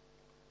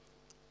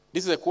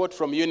 This is a quote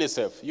from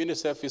UNICEF.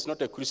 UNICEF is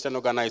not a Christian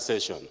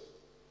organization.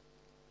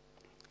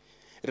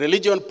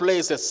 Religion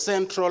plays a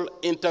central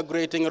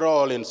integrating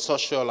role in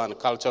social and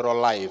cultural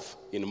life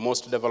in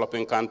most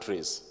developing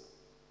countries.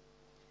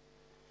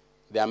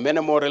 There are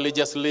many more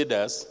religious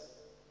leaders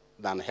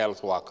than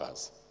health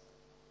workers.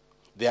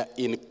 They are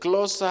in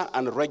closer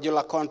and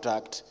regular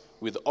contact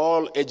with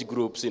all age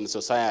groups in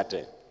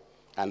society,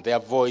 and their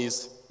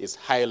voice is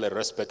highly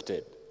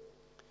respected.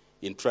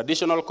 In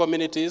traditional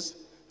communities,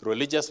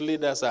 religious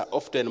leaders are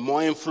often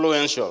more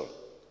influential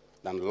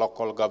than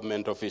local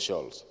government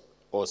officials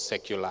or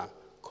secular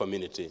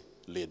community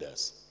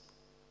leaders.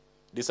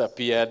 This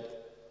appeared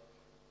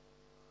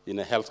in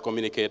a Health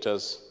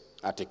Communicators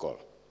article,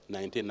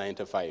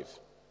 1995,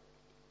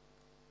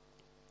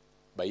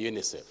 by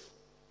UNICEF.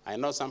 I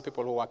know some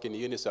people who work in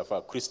UNICEF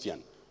are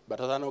Christian, but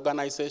as an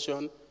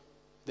organization,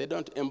 they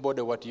don't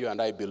embody what you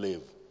and I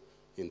believe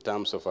in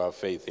terms of our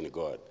faith in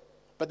God.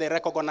 But they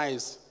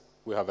recognize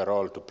we have a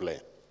role to play.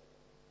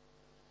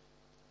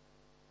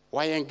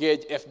 Why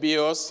engage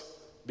FBOs?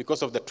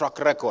 Because of the track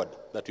record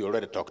that we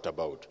already talked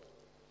about.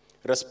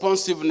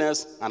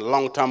 Responsiveness and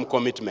long-term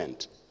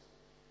commitment.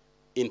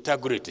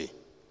 Integrity.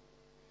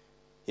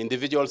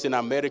 Individuals in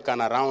America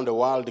and around the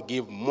world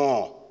give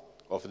more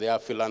of their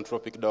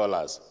philanthropic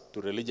dollars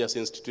to religious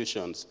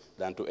institutions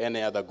than to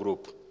any other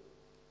group.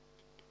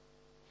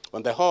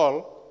 On the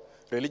whole,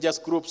 religious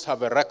groups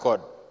have a record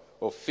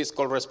of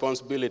fiscal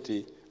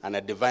responsibility and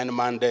a divine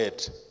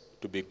mandate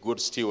to be good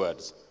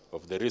stewards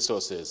of the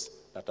resources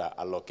that are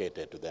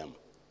allocated to them.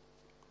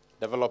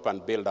 Develop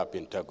and build up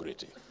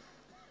integrity.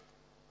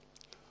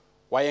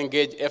 Why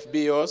engage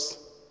FBOs?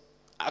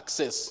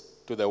 Access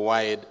to the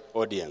wide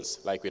audience,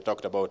 like we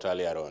talked about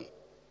earlier on.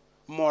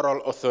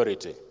 Moral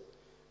authority,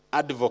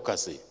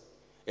 advocacy,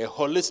 a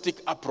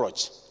holistic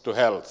approach to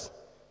health,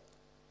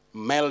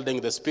 melding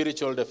the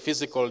spiritual, the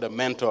physical, the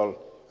mental,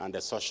 and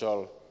the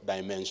social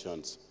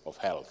dimensions of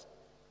health.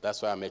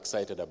 That's why I'm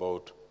excited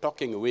about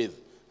talking with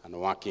and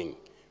working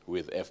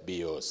with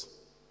FBOs.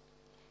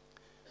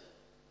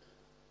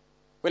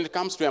 When it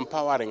comes to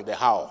empowering the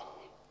how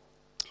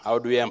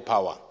do we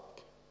empower?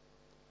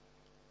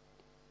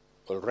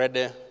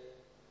 Already,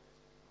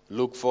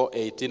 Luke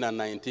 4:18 and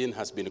 19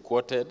 has been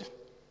quoted.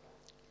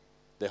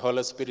 The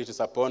Holy Spirit is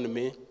upon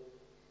me.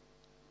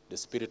 The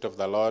Spirit of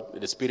the Lord,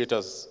 the Spirit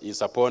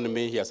is upon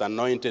me. He has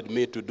anointed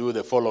me to do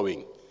the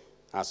following.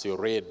 As you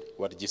read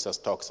what Jesus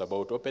talks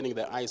about, opening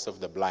the eyes of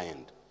the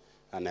blind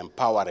and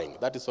empowering.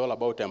 That is all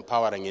about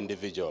empowering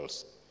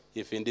individuals.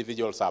 If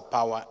individuals are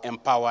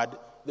empowered,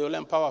 they will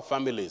empower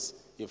families.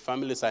 If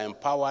families are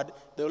empowered,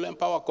 they will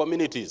empower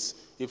communities.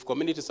 If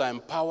communities are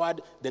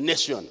empowered, the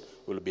nation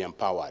will be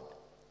empowered.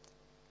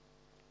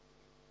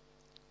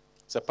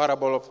 It's a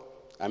parable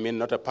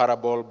not a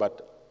parable,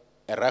 but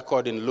a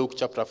record in Luke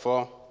chapter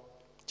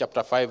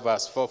 5,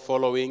 verse 4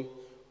 following,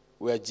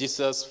 where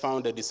Jesus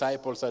found the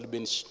disciples had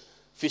been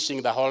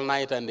fishing the whole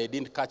night and they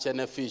didn't catch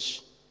any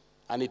fish.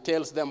 And he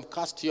tells them,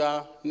 cast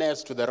your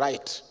nets to the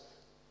right.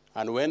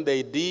 And when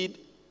they did,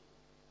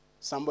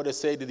 somebody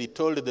said he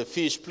told the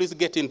fish, please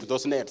get into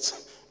those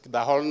nets. the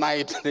whole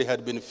night they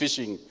had been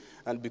fishing.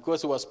 And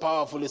because he was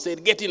powerful, he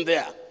said, get in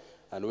there.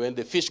 And when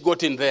the fish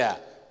got in there,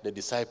 the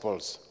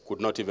disciples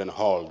could not even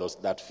haul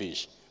that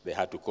fish. They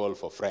had to call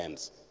for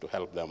friends to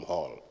help them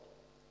haul.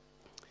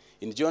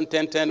 In John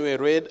 10:10 we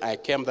read, I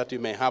came that you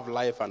may have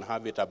life and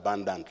have it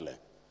abundantly.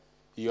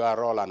 Your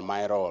role and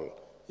my role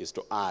is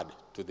to add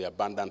to the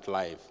abundant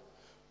life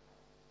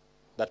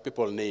that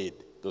people need,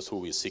 those who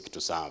we seek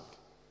to serve.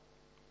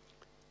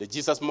 The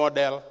Jesus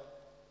model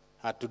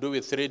had to do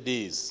with 3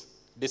 Ds: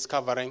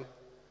 discovering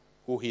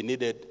who he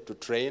needed to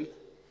train,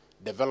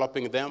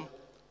 developing them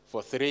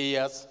for 3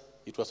 years.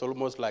 It was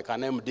almost like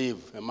an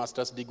MDiv, a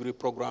master's degree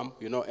program.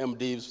 You know,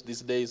 MDivs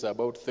these days are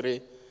about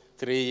 3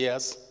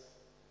 years.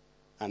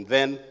 And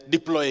then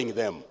deploying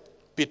them.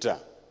 Peter,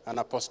 an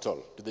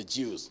apostle to the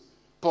Jews.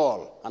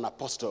 Paul, an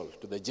apostle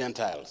to the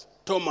Gentiles.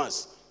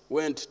 Thomas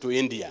went to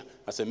India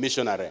as a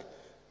missionary,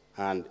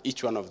 and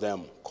each one of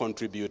them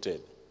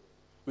contributed.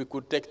 We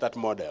could take that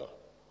model.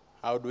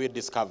 How do we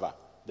discover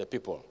the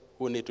people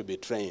who need to be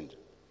trained?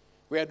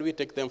 Where do we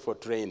take them for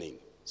training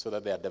so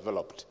that they are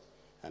developed?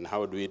 And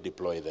how do we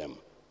deploy them?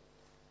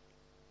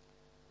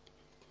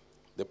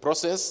 The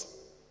process,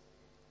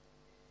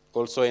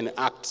 also in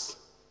Acts,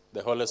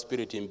 the Holy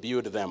Spirit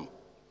imbued them.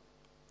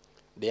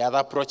 The other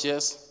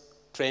approaches,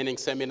 training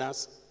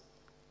seminars,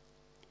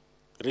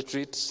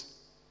 retreats,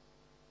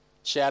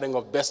 sharing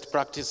of best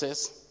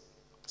practices,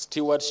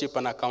 stewardship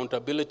and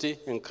accountability,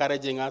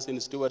 encouraging us in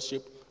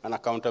stewardship and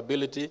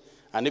accountability,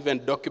 and even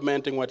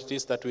documenting what it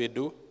is that we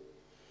do.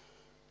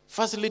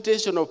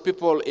 Facilitation of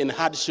people in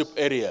hardship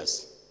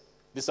areas.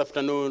 This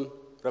afternoon,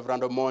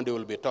 Reverend Omondi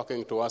will be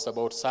talking to us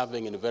about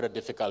serving in very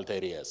difficult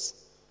areas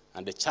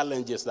and the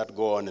challenges that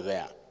go on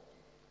there.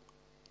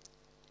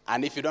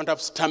 And if you don't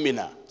have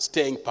stamina,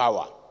 staying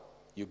power,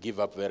 you give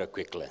up very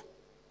quickly.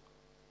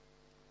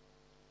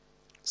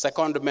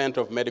 Secondment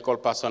of medical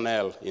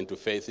personnel into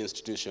faith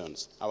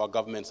institutions. Our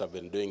governments have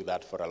been doing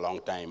that for a long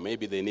time.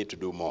 Maybe they need to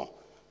do more.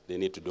 They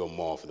need to do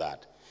more of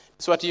that.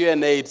 It's what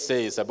UNAIDS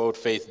says about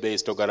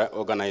faith-based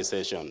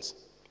organizations.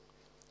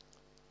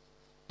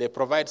 They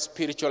provide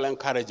spiritual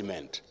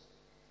encouragement.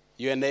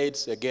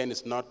 UNAIDS, again,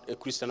 is not a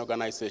Christian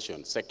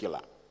organization,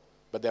 secular.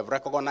 But they've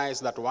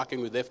recognized that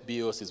working with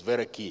FBOs is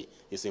very key,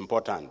 is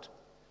important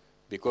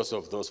because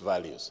of those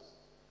values.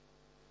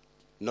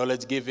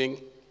 Knowledge giving,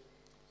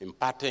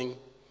 imparting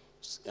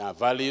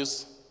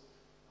values,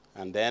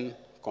 and then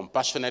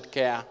compassionate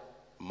care,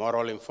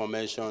 moral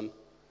information,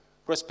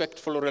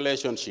 respectful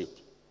relationship,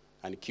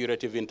 and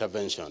curative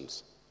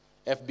interventions.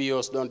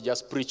 FBOs don't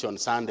just preach on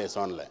Sundays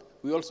only.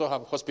 We also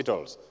have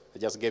hospitals. I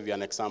just gave you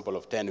an example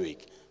of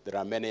Tenwik. There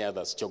are many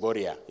others,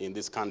 Chogoria in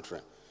this country,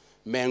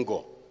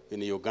 Mengo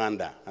in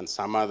Uganda, and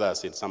some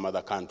others in some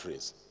other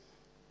countries.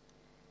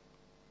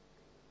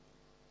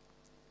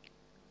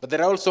 But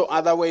there are also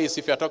other ways.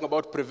 If you're talking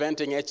about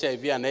preventing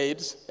HIV and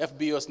AIDS,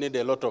 FBOs need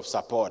a lot of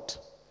support.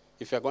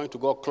 If you're going to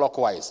go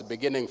clockwise,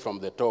 beginning from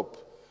the top,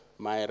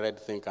 my red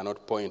thing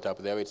cannot point up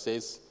there. It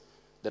says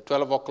the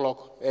 12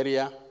 o'clock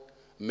area,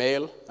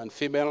 male and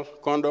female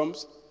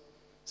condoms.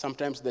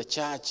 Sometimes the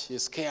church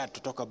is scared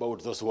to talk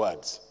about those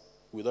words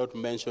without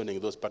mentioning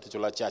those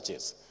particular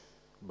churches.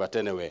 But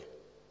anyway,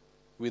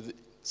 with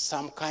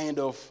some kind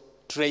of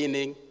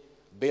training,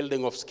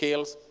 building of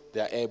skills,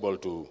 they are able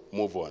to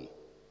move on.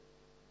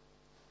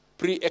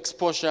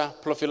 Pre-exposure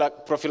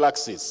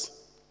prophylaxis.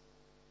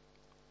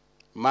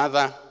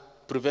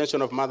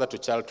 Prevention of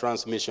mother-to-child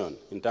transmission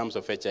in terms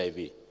of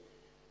HIV.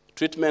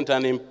 Treatment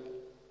and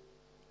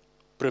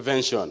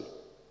prevention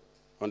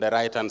on the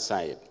right-hand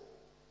side.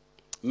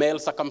 Male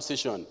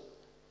circumcision.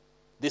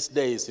 These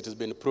days it has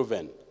been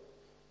proven.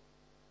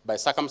 By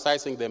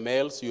circumcising the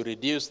males, you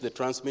reduce the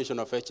transmission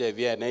of HIV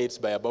and AIDS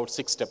by about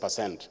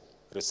 60%.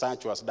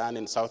 Research was done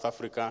in South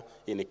Africa,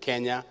 in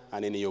Kenya,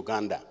 and in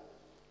Uganda.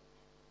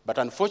 But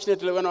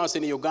unfortunately, when I was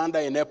in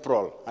Uganda in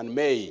April and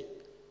May,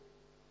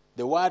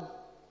 the word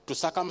to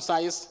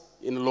circumcise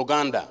in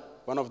Luganda,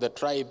 one of the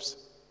tribes,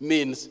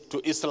 means to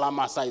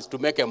Islamicize, to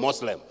make a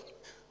Muslim.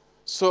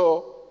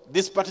 So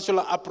this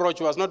particular approach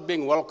was not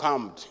being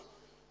welcomed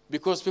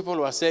because people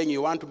were saying,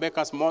 you want to make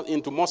us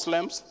into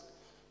Muslims?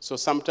 So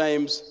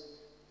sometimes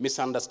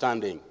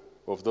misunderstanding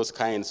of those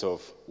kinds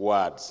of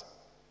words.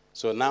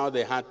 So now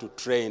they had to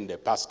train the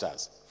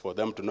pastors for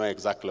them to know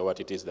exactly what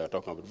it is they're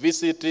talking about.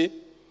 VCT,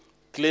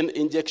 clean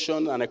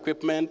injection and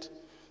equipment,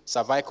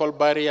 cervical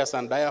barriers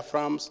and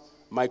diaphragms,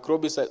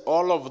 microbicides,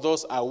 all of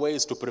those are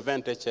ways to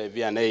prevent HIV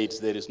and AIDS.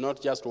 There is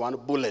not just one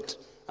bullet,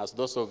 as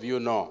those of you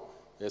know.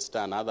 Esther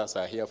and others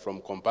are here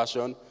from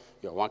Compassion.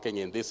 You're working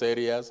in these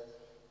areas.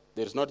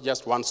 There is not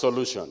just one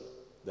solution.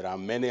 There are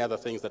many other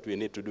things that we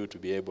need to do to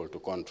be able to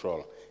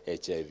control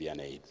HIV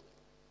and AIDS.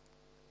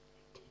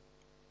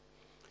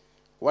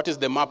 What is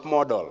the MAP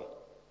model?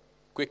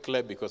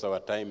 Quickly, because our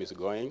time is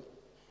going.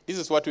 This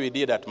is what we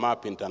did at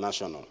MAP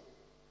International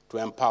to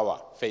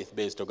empower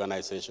faith-based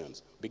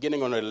organizations.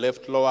 Beginning on the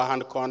left lower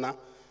hand corner,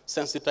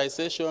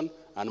 sensitization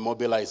and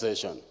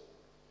mobilization.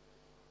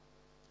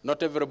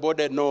 Not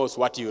everybody knows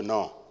what you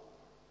know.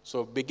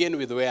 So begin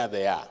with where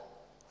they are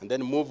and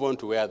then move on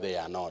to where they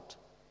are not.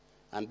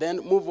 And then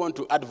move on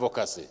to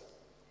advocacy.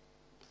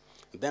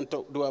 And then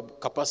to do a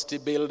capacity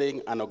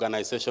building and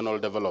organizational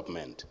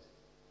development.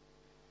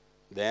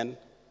 Then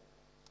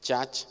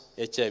church,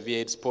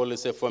 HIV/AIDS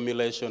policy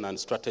formulation and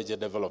strategy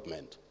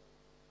development.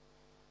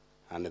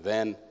 And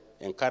then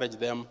encourage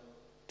them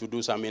to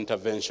do some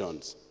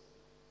interventions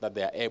that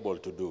they are able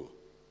to do.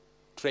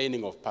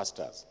 Training of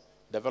pastors,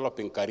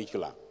 developing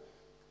curricula,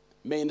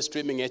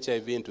 mainstreaming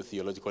HIV into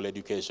theological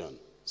education,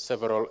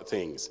 several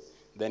things.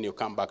 Then you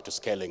come back to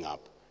scaling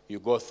up. You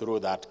go through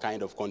that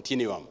kind of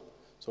continuum.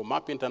 So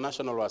MAP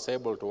International was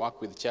able to work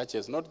with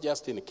churches, not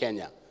just in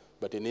Kenya,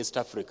 but in East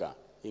Africa,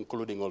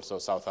 including also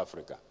South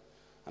Africa.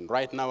 And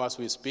right now, as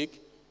we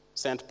speak,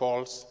 St.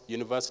 Paul's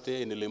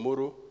University in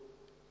Limuru,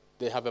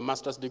 they have a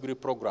master's degree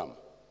program,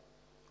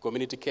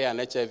 community care and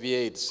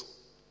HIV/AIDS.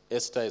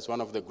 Esther is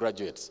one of the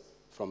graduates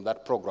from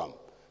that program,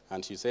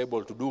 and she's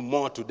able to do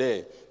more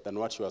today than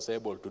what she was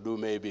able to do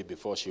maybe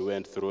before she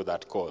went through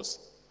that course.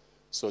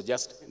 So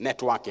just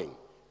networking,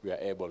 we are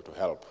able to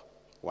help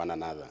one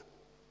another.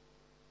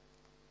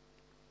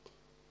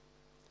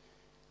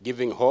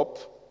 Giving hope.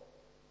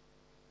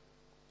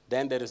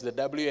 Then there is the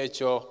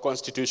WHO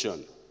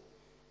Constitution.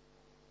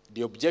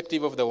 The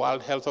objective of the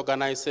World Health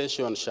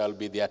Organization shall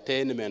be the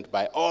attainment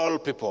by all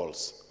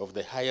peoples of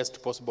the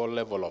highest possible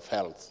level of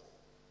health.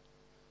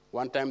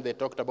 One time they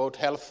talked about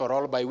health for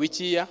all by which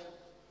year?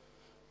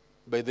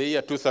 By the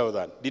year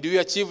 2000. Did we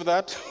achieve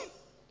that?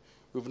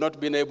 We've not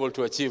been able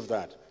to achieve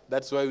that.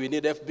 That's why we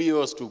need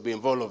FBOs to be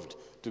involved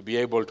to be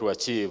able to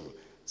achieve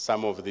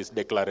some of these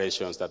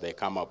declarations that they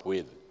come up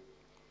with.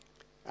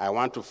 I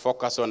want to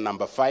focus on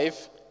number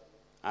 5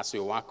 as we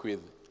work with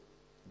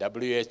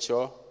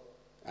WHO,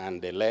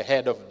 and the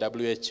head of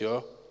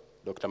WHO,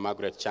 Dr.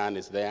 Margaret Chan,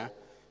 is there.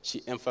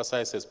 She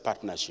emphasizes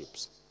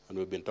partnerships, and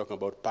we've been talking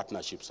about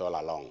partnerships all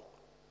along.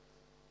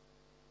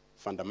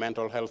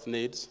 Fundamental health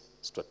needs,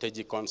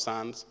 strategic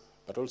concerns,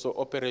 but also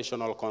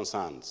operational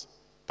concerns.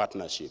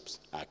 Partnerships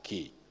are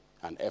key,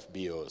 and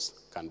FBOs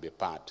can be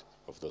part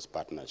of those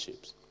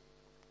partnerships.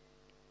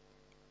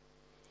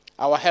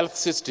 Our health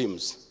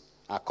systems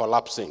are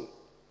collapsing.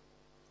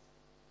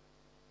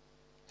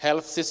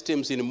 Health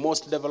systems in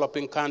most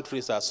developing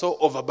countries are so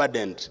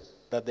overburdened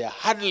that they are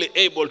hardly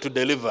able to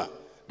deliver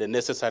the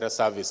necessary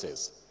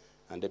services.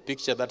 And the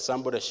picture that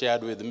somebody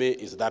shared with me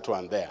is that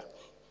one there.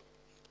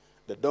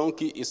 The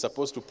donkey is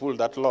supposed to pull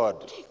that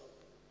load,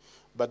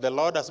 but the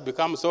load has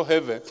become so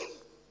heavy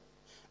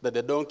that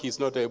the donkey is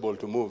not able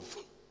to move.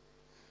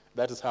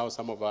 That is how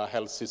some of our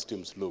health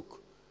systems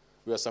look.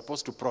 We are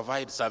supposed to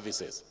provide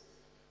services,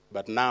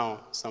 but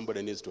now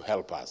somebody needs to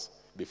help us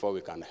before we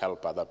can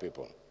help other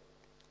people.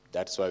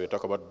 That's why we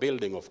talk about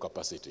building of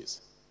capacities.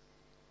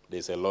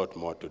 There's a lot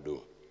more to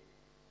do.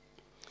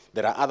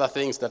 There are other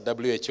things that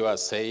WHO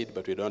has said,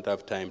 but we don't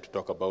have time to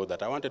talk about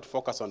that. I wanted to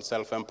focus on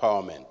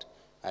self-empowerment.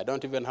 I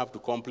don't even have to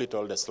complete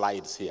all the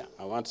slides here.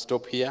 I want to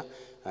stop here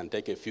and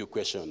take a few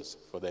questions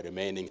for the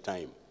remaining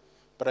time.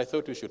 But I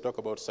thought we should talk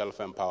about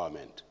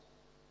self-empowerment.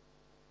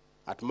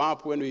 At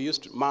MAP,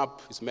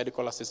 MAP is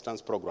medical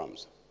assistance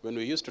programs. When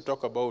we used to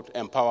talk about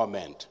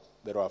empowerment,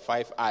 there were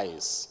 5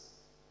 I's.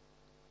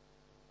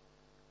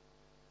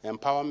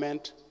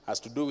 Empowerment has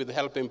to do with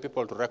helping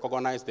people to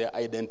recognize their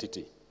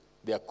identity.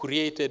 They are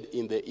created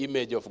in the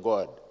image of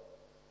God.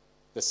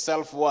 The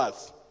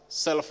self-worth,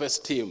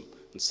 self-esteem,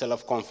 and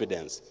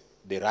self-confidence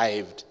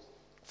derived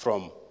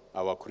from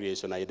our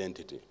creation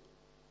identity.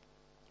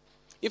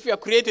 If you are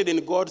created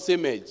in God's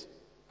image,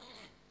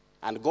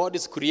 and God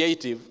is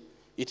creative,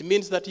 it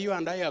means that you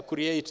and I are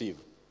creative.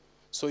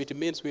 So it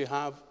means we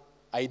have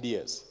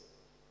ideas,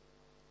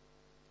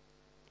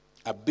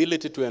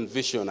 ability to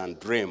envision and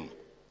dream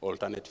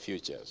alternate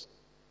futures.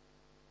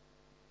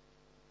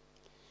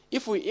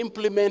 If we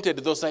implemented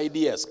those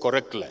ideas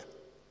correctly,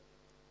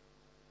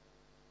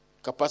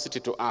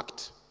 capacity to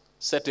act,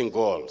 setting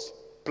goals,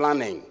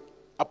 planning,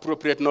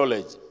 appropriate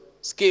knowledge,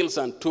 skills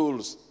and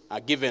tools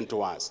are given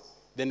to us,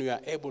 then we are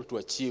able to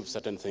achieve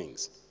certain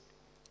things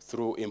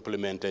through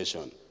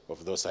implementation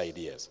of those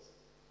ideas.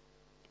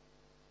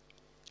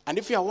 And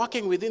if you are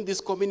working within this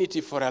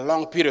community for a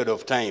long period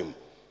of time,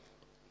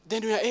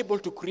 then we are able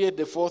to create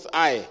the 4th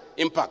I,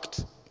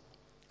 impact,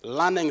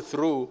 learning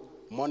through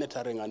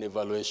monitoring and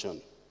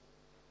evaluation.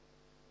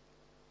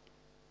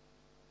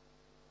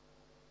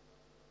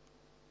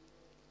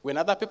 When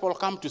other people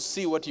come to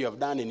see what you have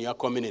done in your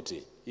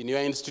community, in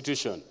your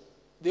institution,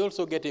 they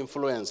also get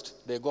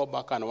influenced. They go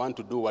back and want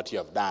to do what you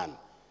have done.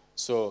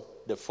 So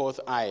the 4th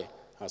I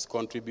has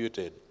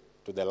contributed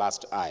to the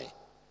last I,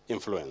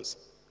 influence,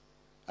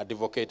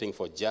 advocating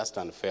for just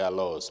and fair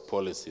laws,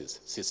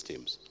 policies,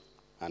 systems,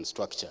 and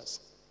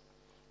structures.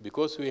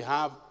 Because we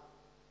are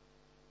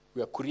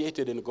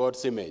created in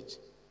God's image.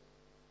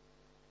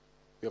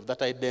 We have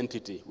that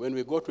identity. When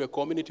we go to a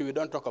community, we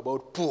don't talk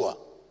about poor.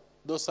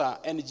 Those are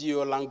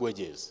NGO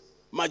languages,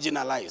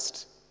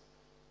 marginalized.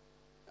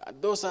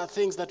 And those are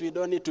things that we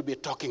don't need to be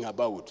talking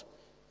about.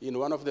 In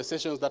one of the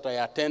sessions that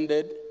I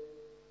attended,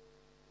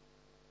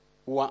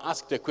 we were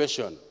asked a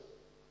question,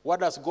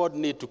 What does God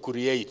need to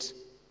create?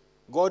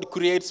 God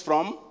creates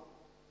from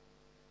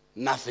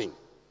nothing.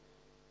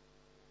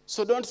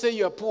 So don't say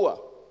you're poor.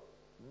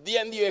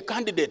 Then you're a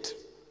candidate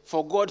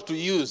for God to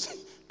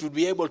use to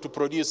be able to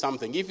produce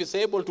something. If He's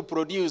able to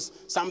produce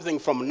something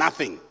from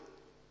nothing,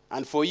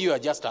 and for you are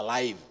just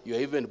alive, you're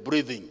even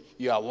breathing,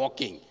 you are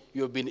walking,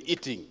 you've been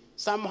eating,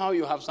 somehow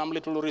you have some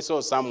little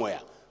resource somewhere,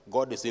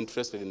 God is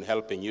interested in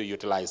helping you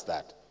utilize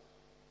that.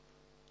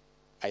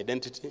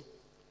 Identity,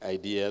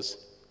 ideas,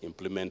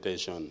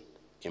 implementation,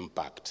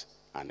 impact,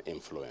 and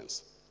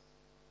influence.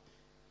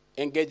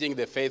 Engaging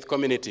the faith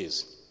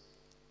communities.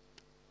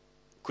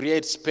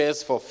 Create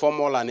space for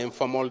formal and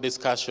informal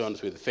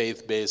discussions with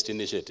faith-based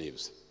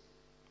initiatives.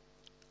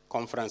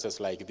 Conferences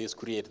like this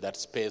create that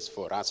space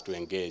for us to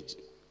engage.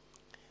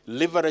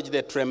 Leverage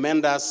the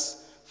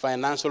tremendous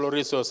financial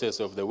resources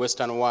of the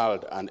Western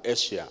world and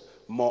Asia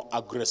more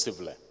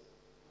aggressively.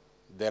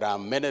 There are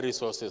many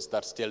resources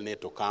that still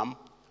need to come,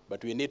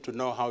 but we need to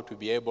know how to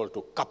be able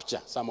to capture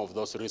some of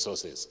those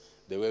resources,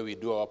 the way we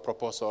do our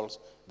proposals,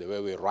 the way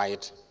we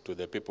write to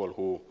the people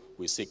who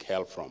we seek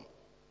help from.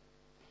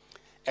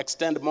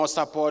 Extend more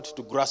support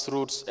to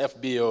grassroots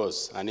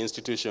FBOs and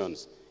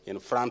institutions in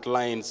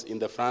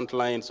the front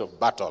lines of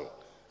battle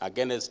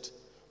against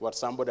what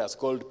somebody has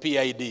called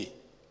PID,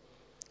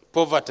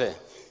 poverty,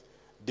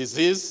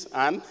 disease,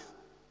 and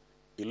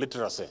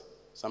illiteracy.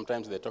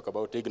 Sometimes they talk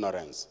about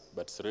ignorance,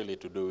 but it's really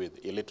to do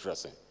with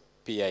illiteracy,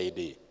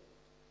 PID.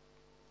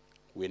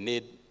 We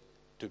need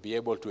to be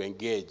able to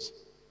engage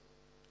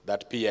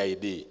that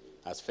PID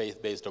as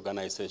faith-based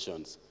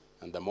organizations.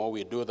 And the more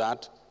we do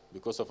that,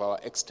 because of our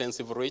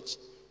extensive reach,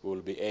 we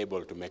will be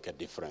able to make a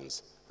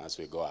difference as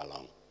we go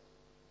along.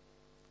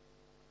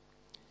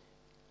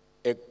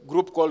 A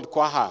group called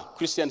QAHA,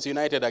 Christians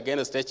United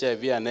Against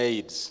HIV and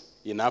AIDS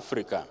in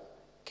Africa,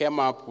 came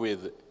up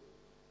with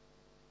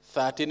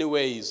 13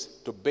 ways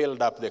to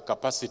build up the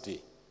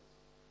capacity,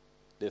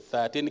 the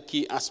 13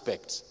 key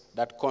aspects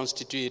that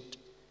constitute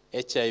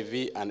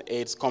HIV and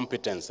AIDS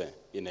competency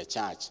in a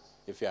church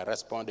if you are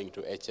responding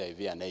to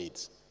HIV and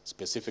AIDS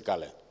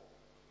specifically.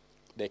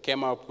 They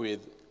came up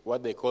with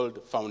what they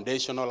called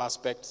foundational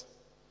aspects,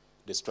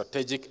 the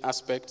strategic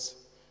aspects,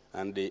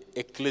 and the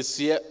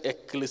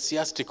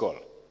ecclesiastical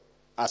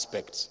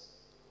aspects.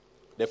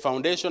 The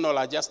foundational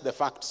are just the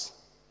facts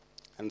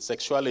and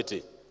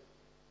sexuality,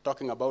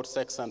 talking about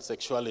sex and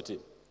sexuality.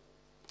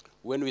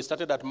 When we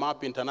started at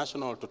MAP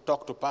International to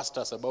talk to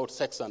pastors about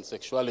sex and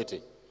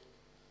sexuality,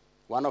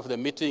 one of the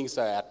meetings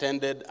I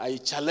attended, I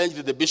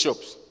challenged the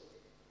bishops.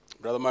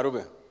 Brother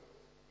Marube,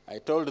 I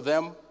told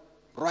them,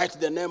 write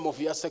the name of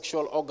your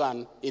sexual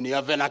organ in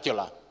your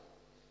vernacular.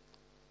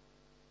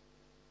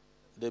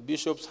 The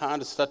bishop's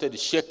hand started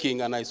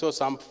shaking, and I saw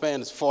some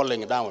pens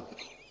falling down.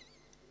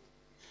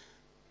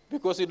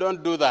 Because you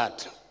don't do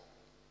that.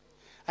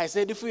 I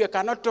said, if we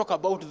cannot talk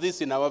about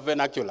this in our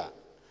vernacular,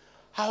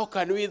 how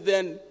can we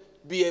then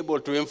be able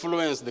to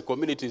influence the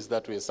communities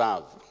that we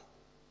serve?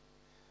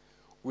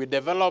 We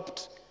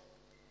developed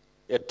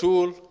a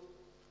tool.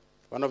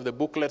 One of the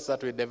booklets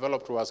that we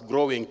developed was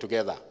Growing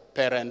Together,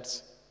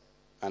 Parents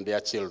and Their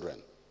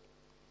Children.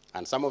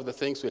 And some of the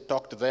things we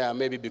talked there,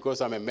 maybe because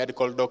I'm a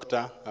medical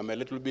doctor, I'm a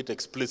little bit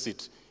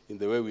explicit in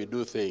the way we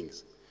do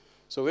things.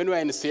 So when we were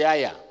in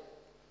Siaya,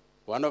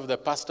 one of the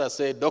pastors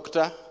said,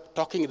 Doctor,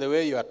 talking the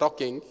way you are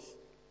talking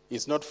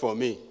is not for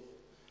me.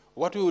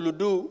 What we will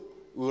do,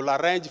 we will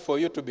arrange for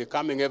you to be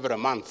coming every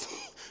month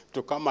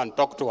to come and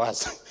talk to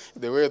us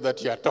the way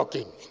that you are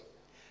talking.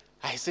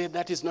 I said,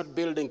 that is not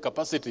building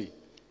capacity.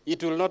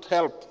 It will not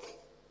help.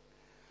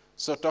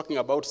 So talking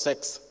about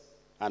sex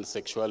and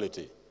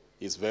sexuality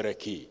is very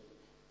key.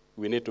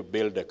 We need to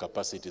build the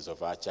capacities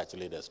of our church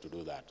leaders to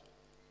do that.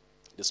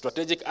 The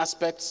strategic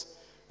aspects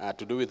are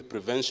to do with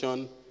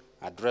prevention,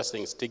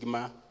 addressing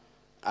stigma,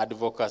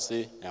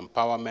 advocacy,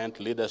 empowerment,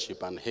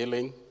 leadership, and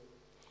healing.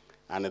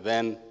 And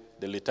then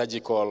the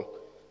liturgical,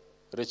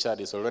 Richard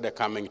is already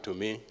coming to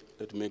me.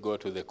 Let me go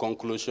to the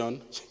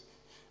conclusion.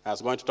 I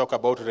was going to talk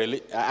about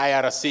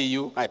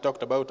IRCU. I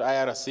talked about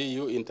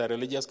IRCU,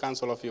 Interreligious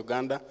Council of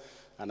Uganda,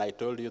 and I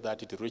told you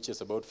that it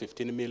reaches about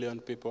 15 million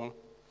people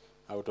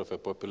out of a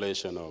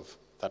population of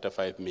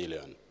 35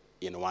 million.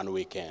 In one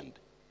weekend,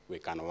 we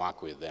can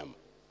work with them.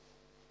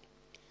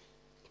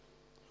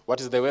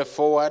 What is the way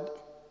forward?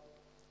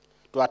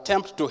 To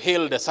attempt to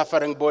heal the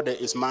suffering body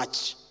is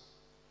much.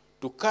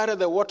 To carry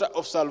the water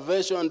of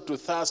salvation to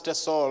thirsty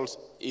souls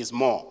is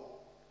more.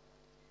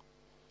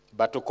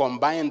 But to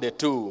combine the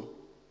two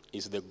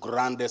is the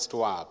grandest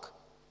work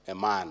a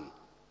man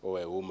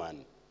or a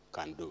woman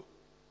can do.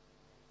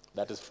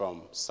 That is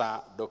from Sir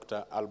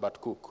Dr.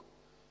 Albert Cook,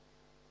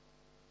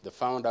 the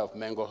founder of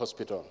Mengo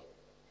Hospital,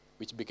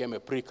 which became a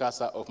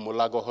precursor of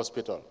Mulago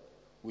Hospital,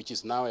 which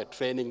is now a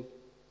training,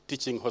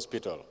 teaching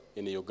hospital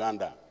in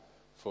Uganda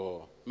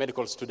for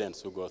medical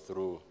students who go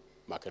through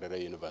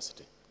Makerere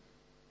University.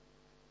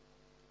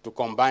 To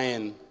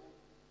combine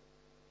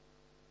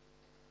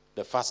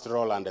the first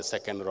role and the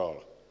second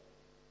role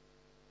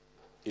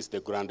is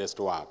the grandest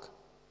work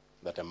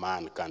that a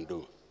man can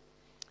do.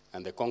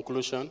 And the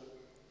conclusion,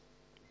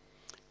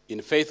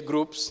 In faith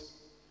groups,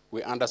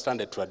 we understand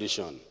a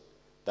tradition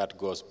that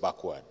goes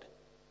backward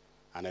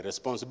and a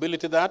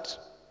responsibility that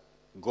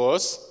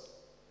goes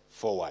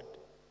forward.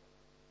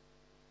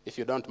 If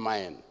you don't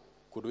mind,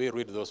 could we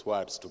read those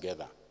words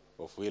together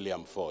of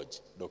William Forge,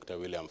 Dr.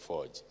 William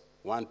Forge?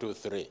 1, 2,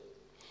 3.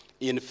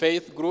 In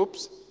faith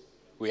groups,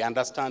 we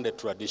understand a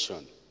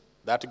tradition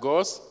that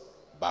goes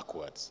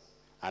backwards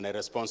and a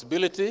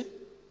responsibility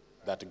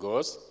that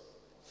goes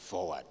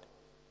forward.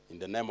 In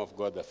the name of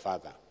God the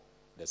Father,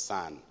 the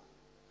Son,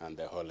 and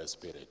the Holy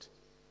Spirit.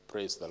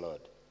 Praise the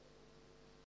Lord.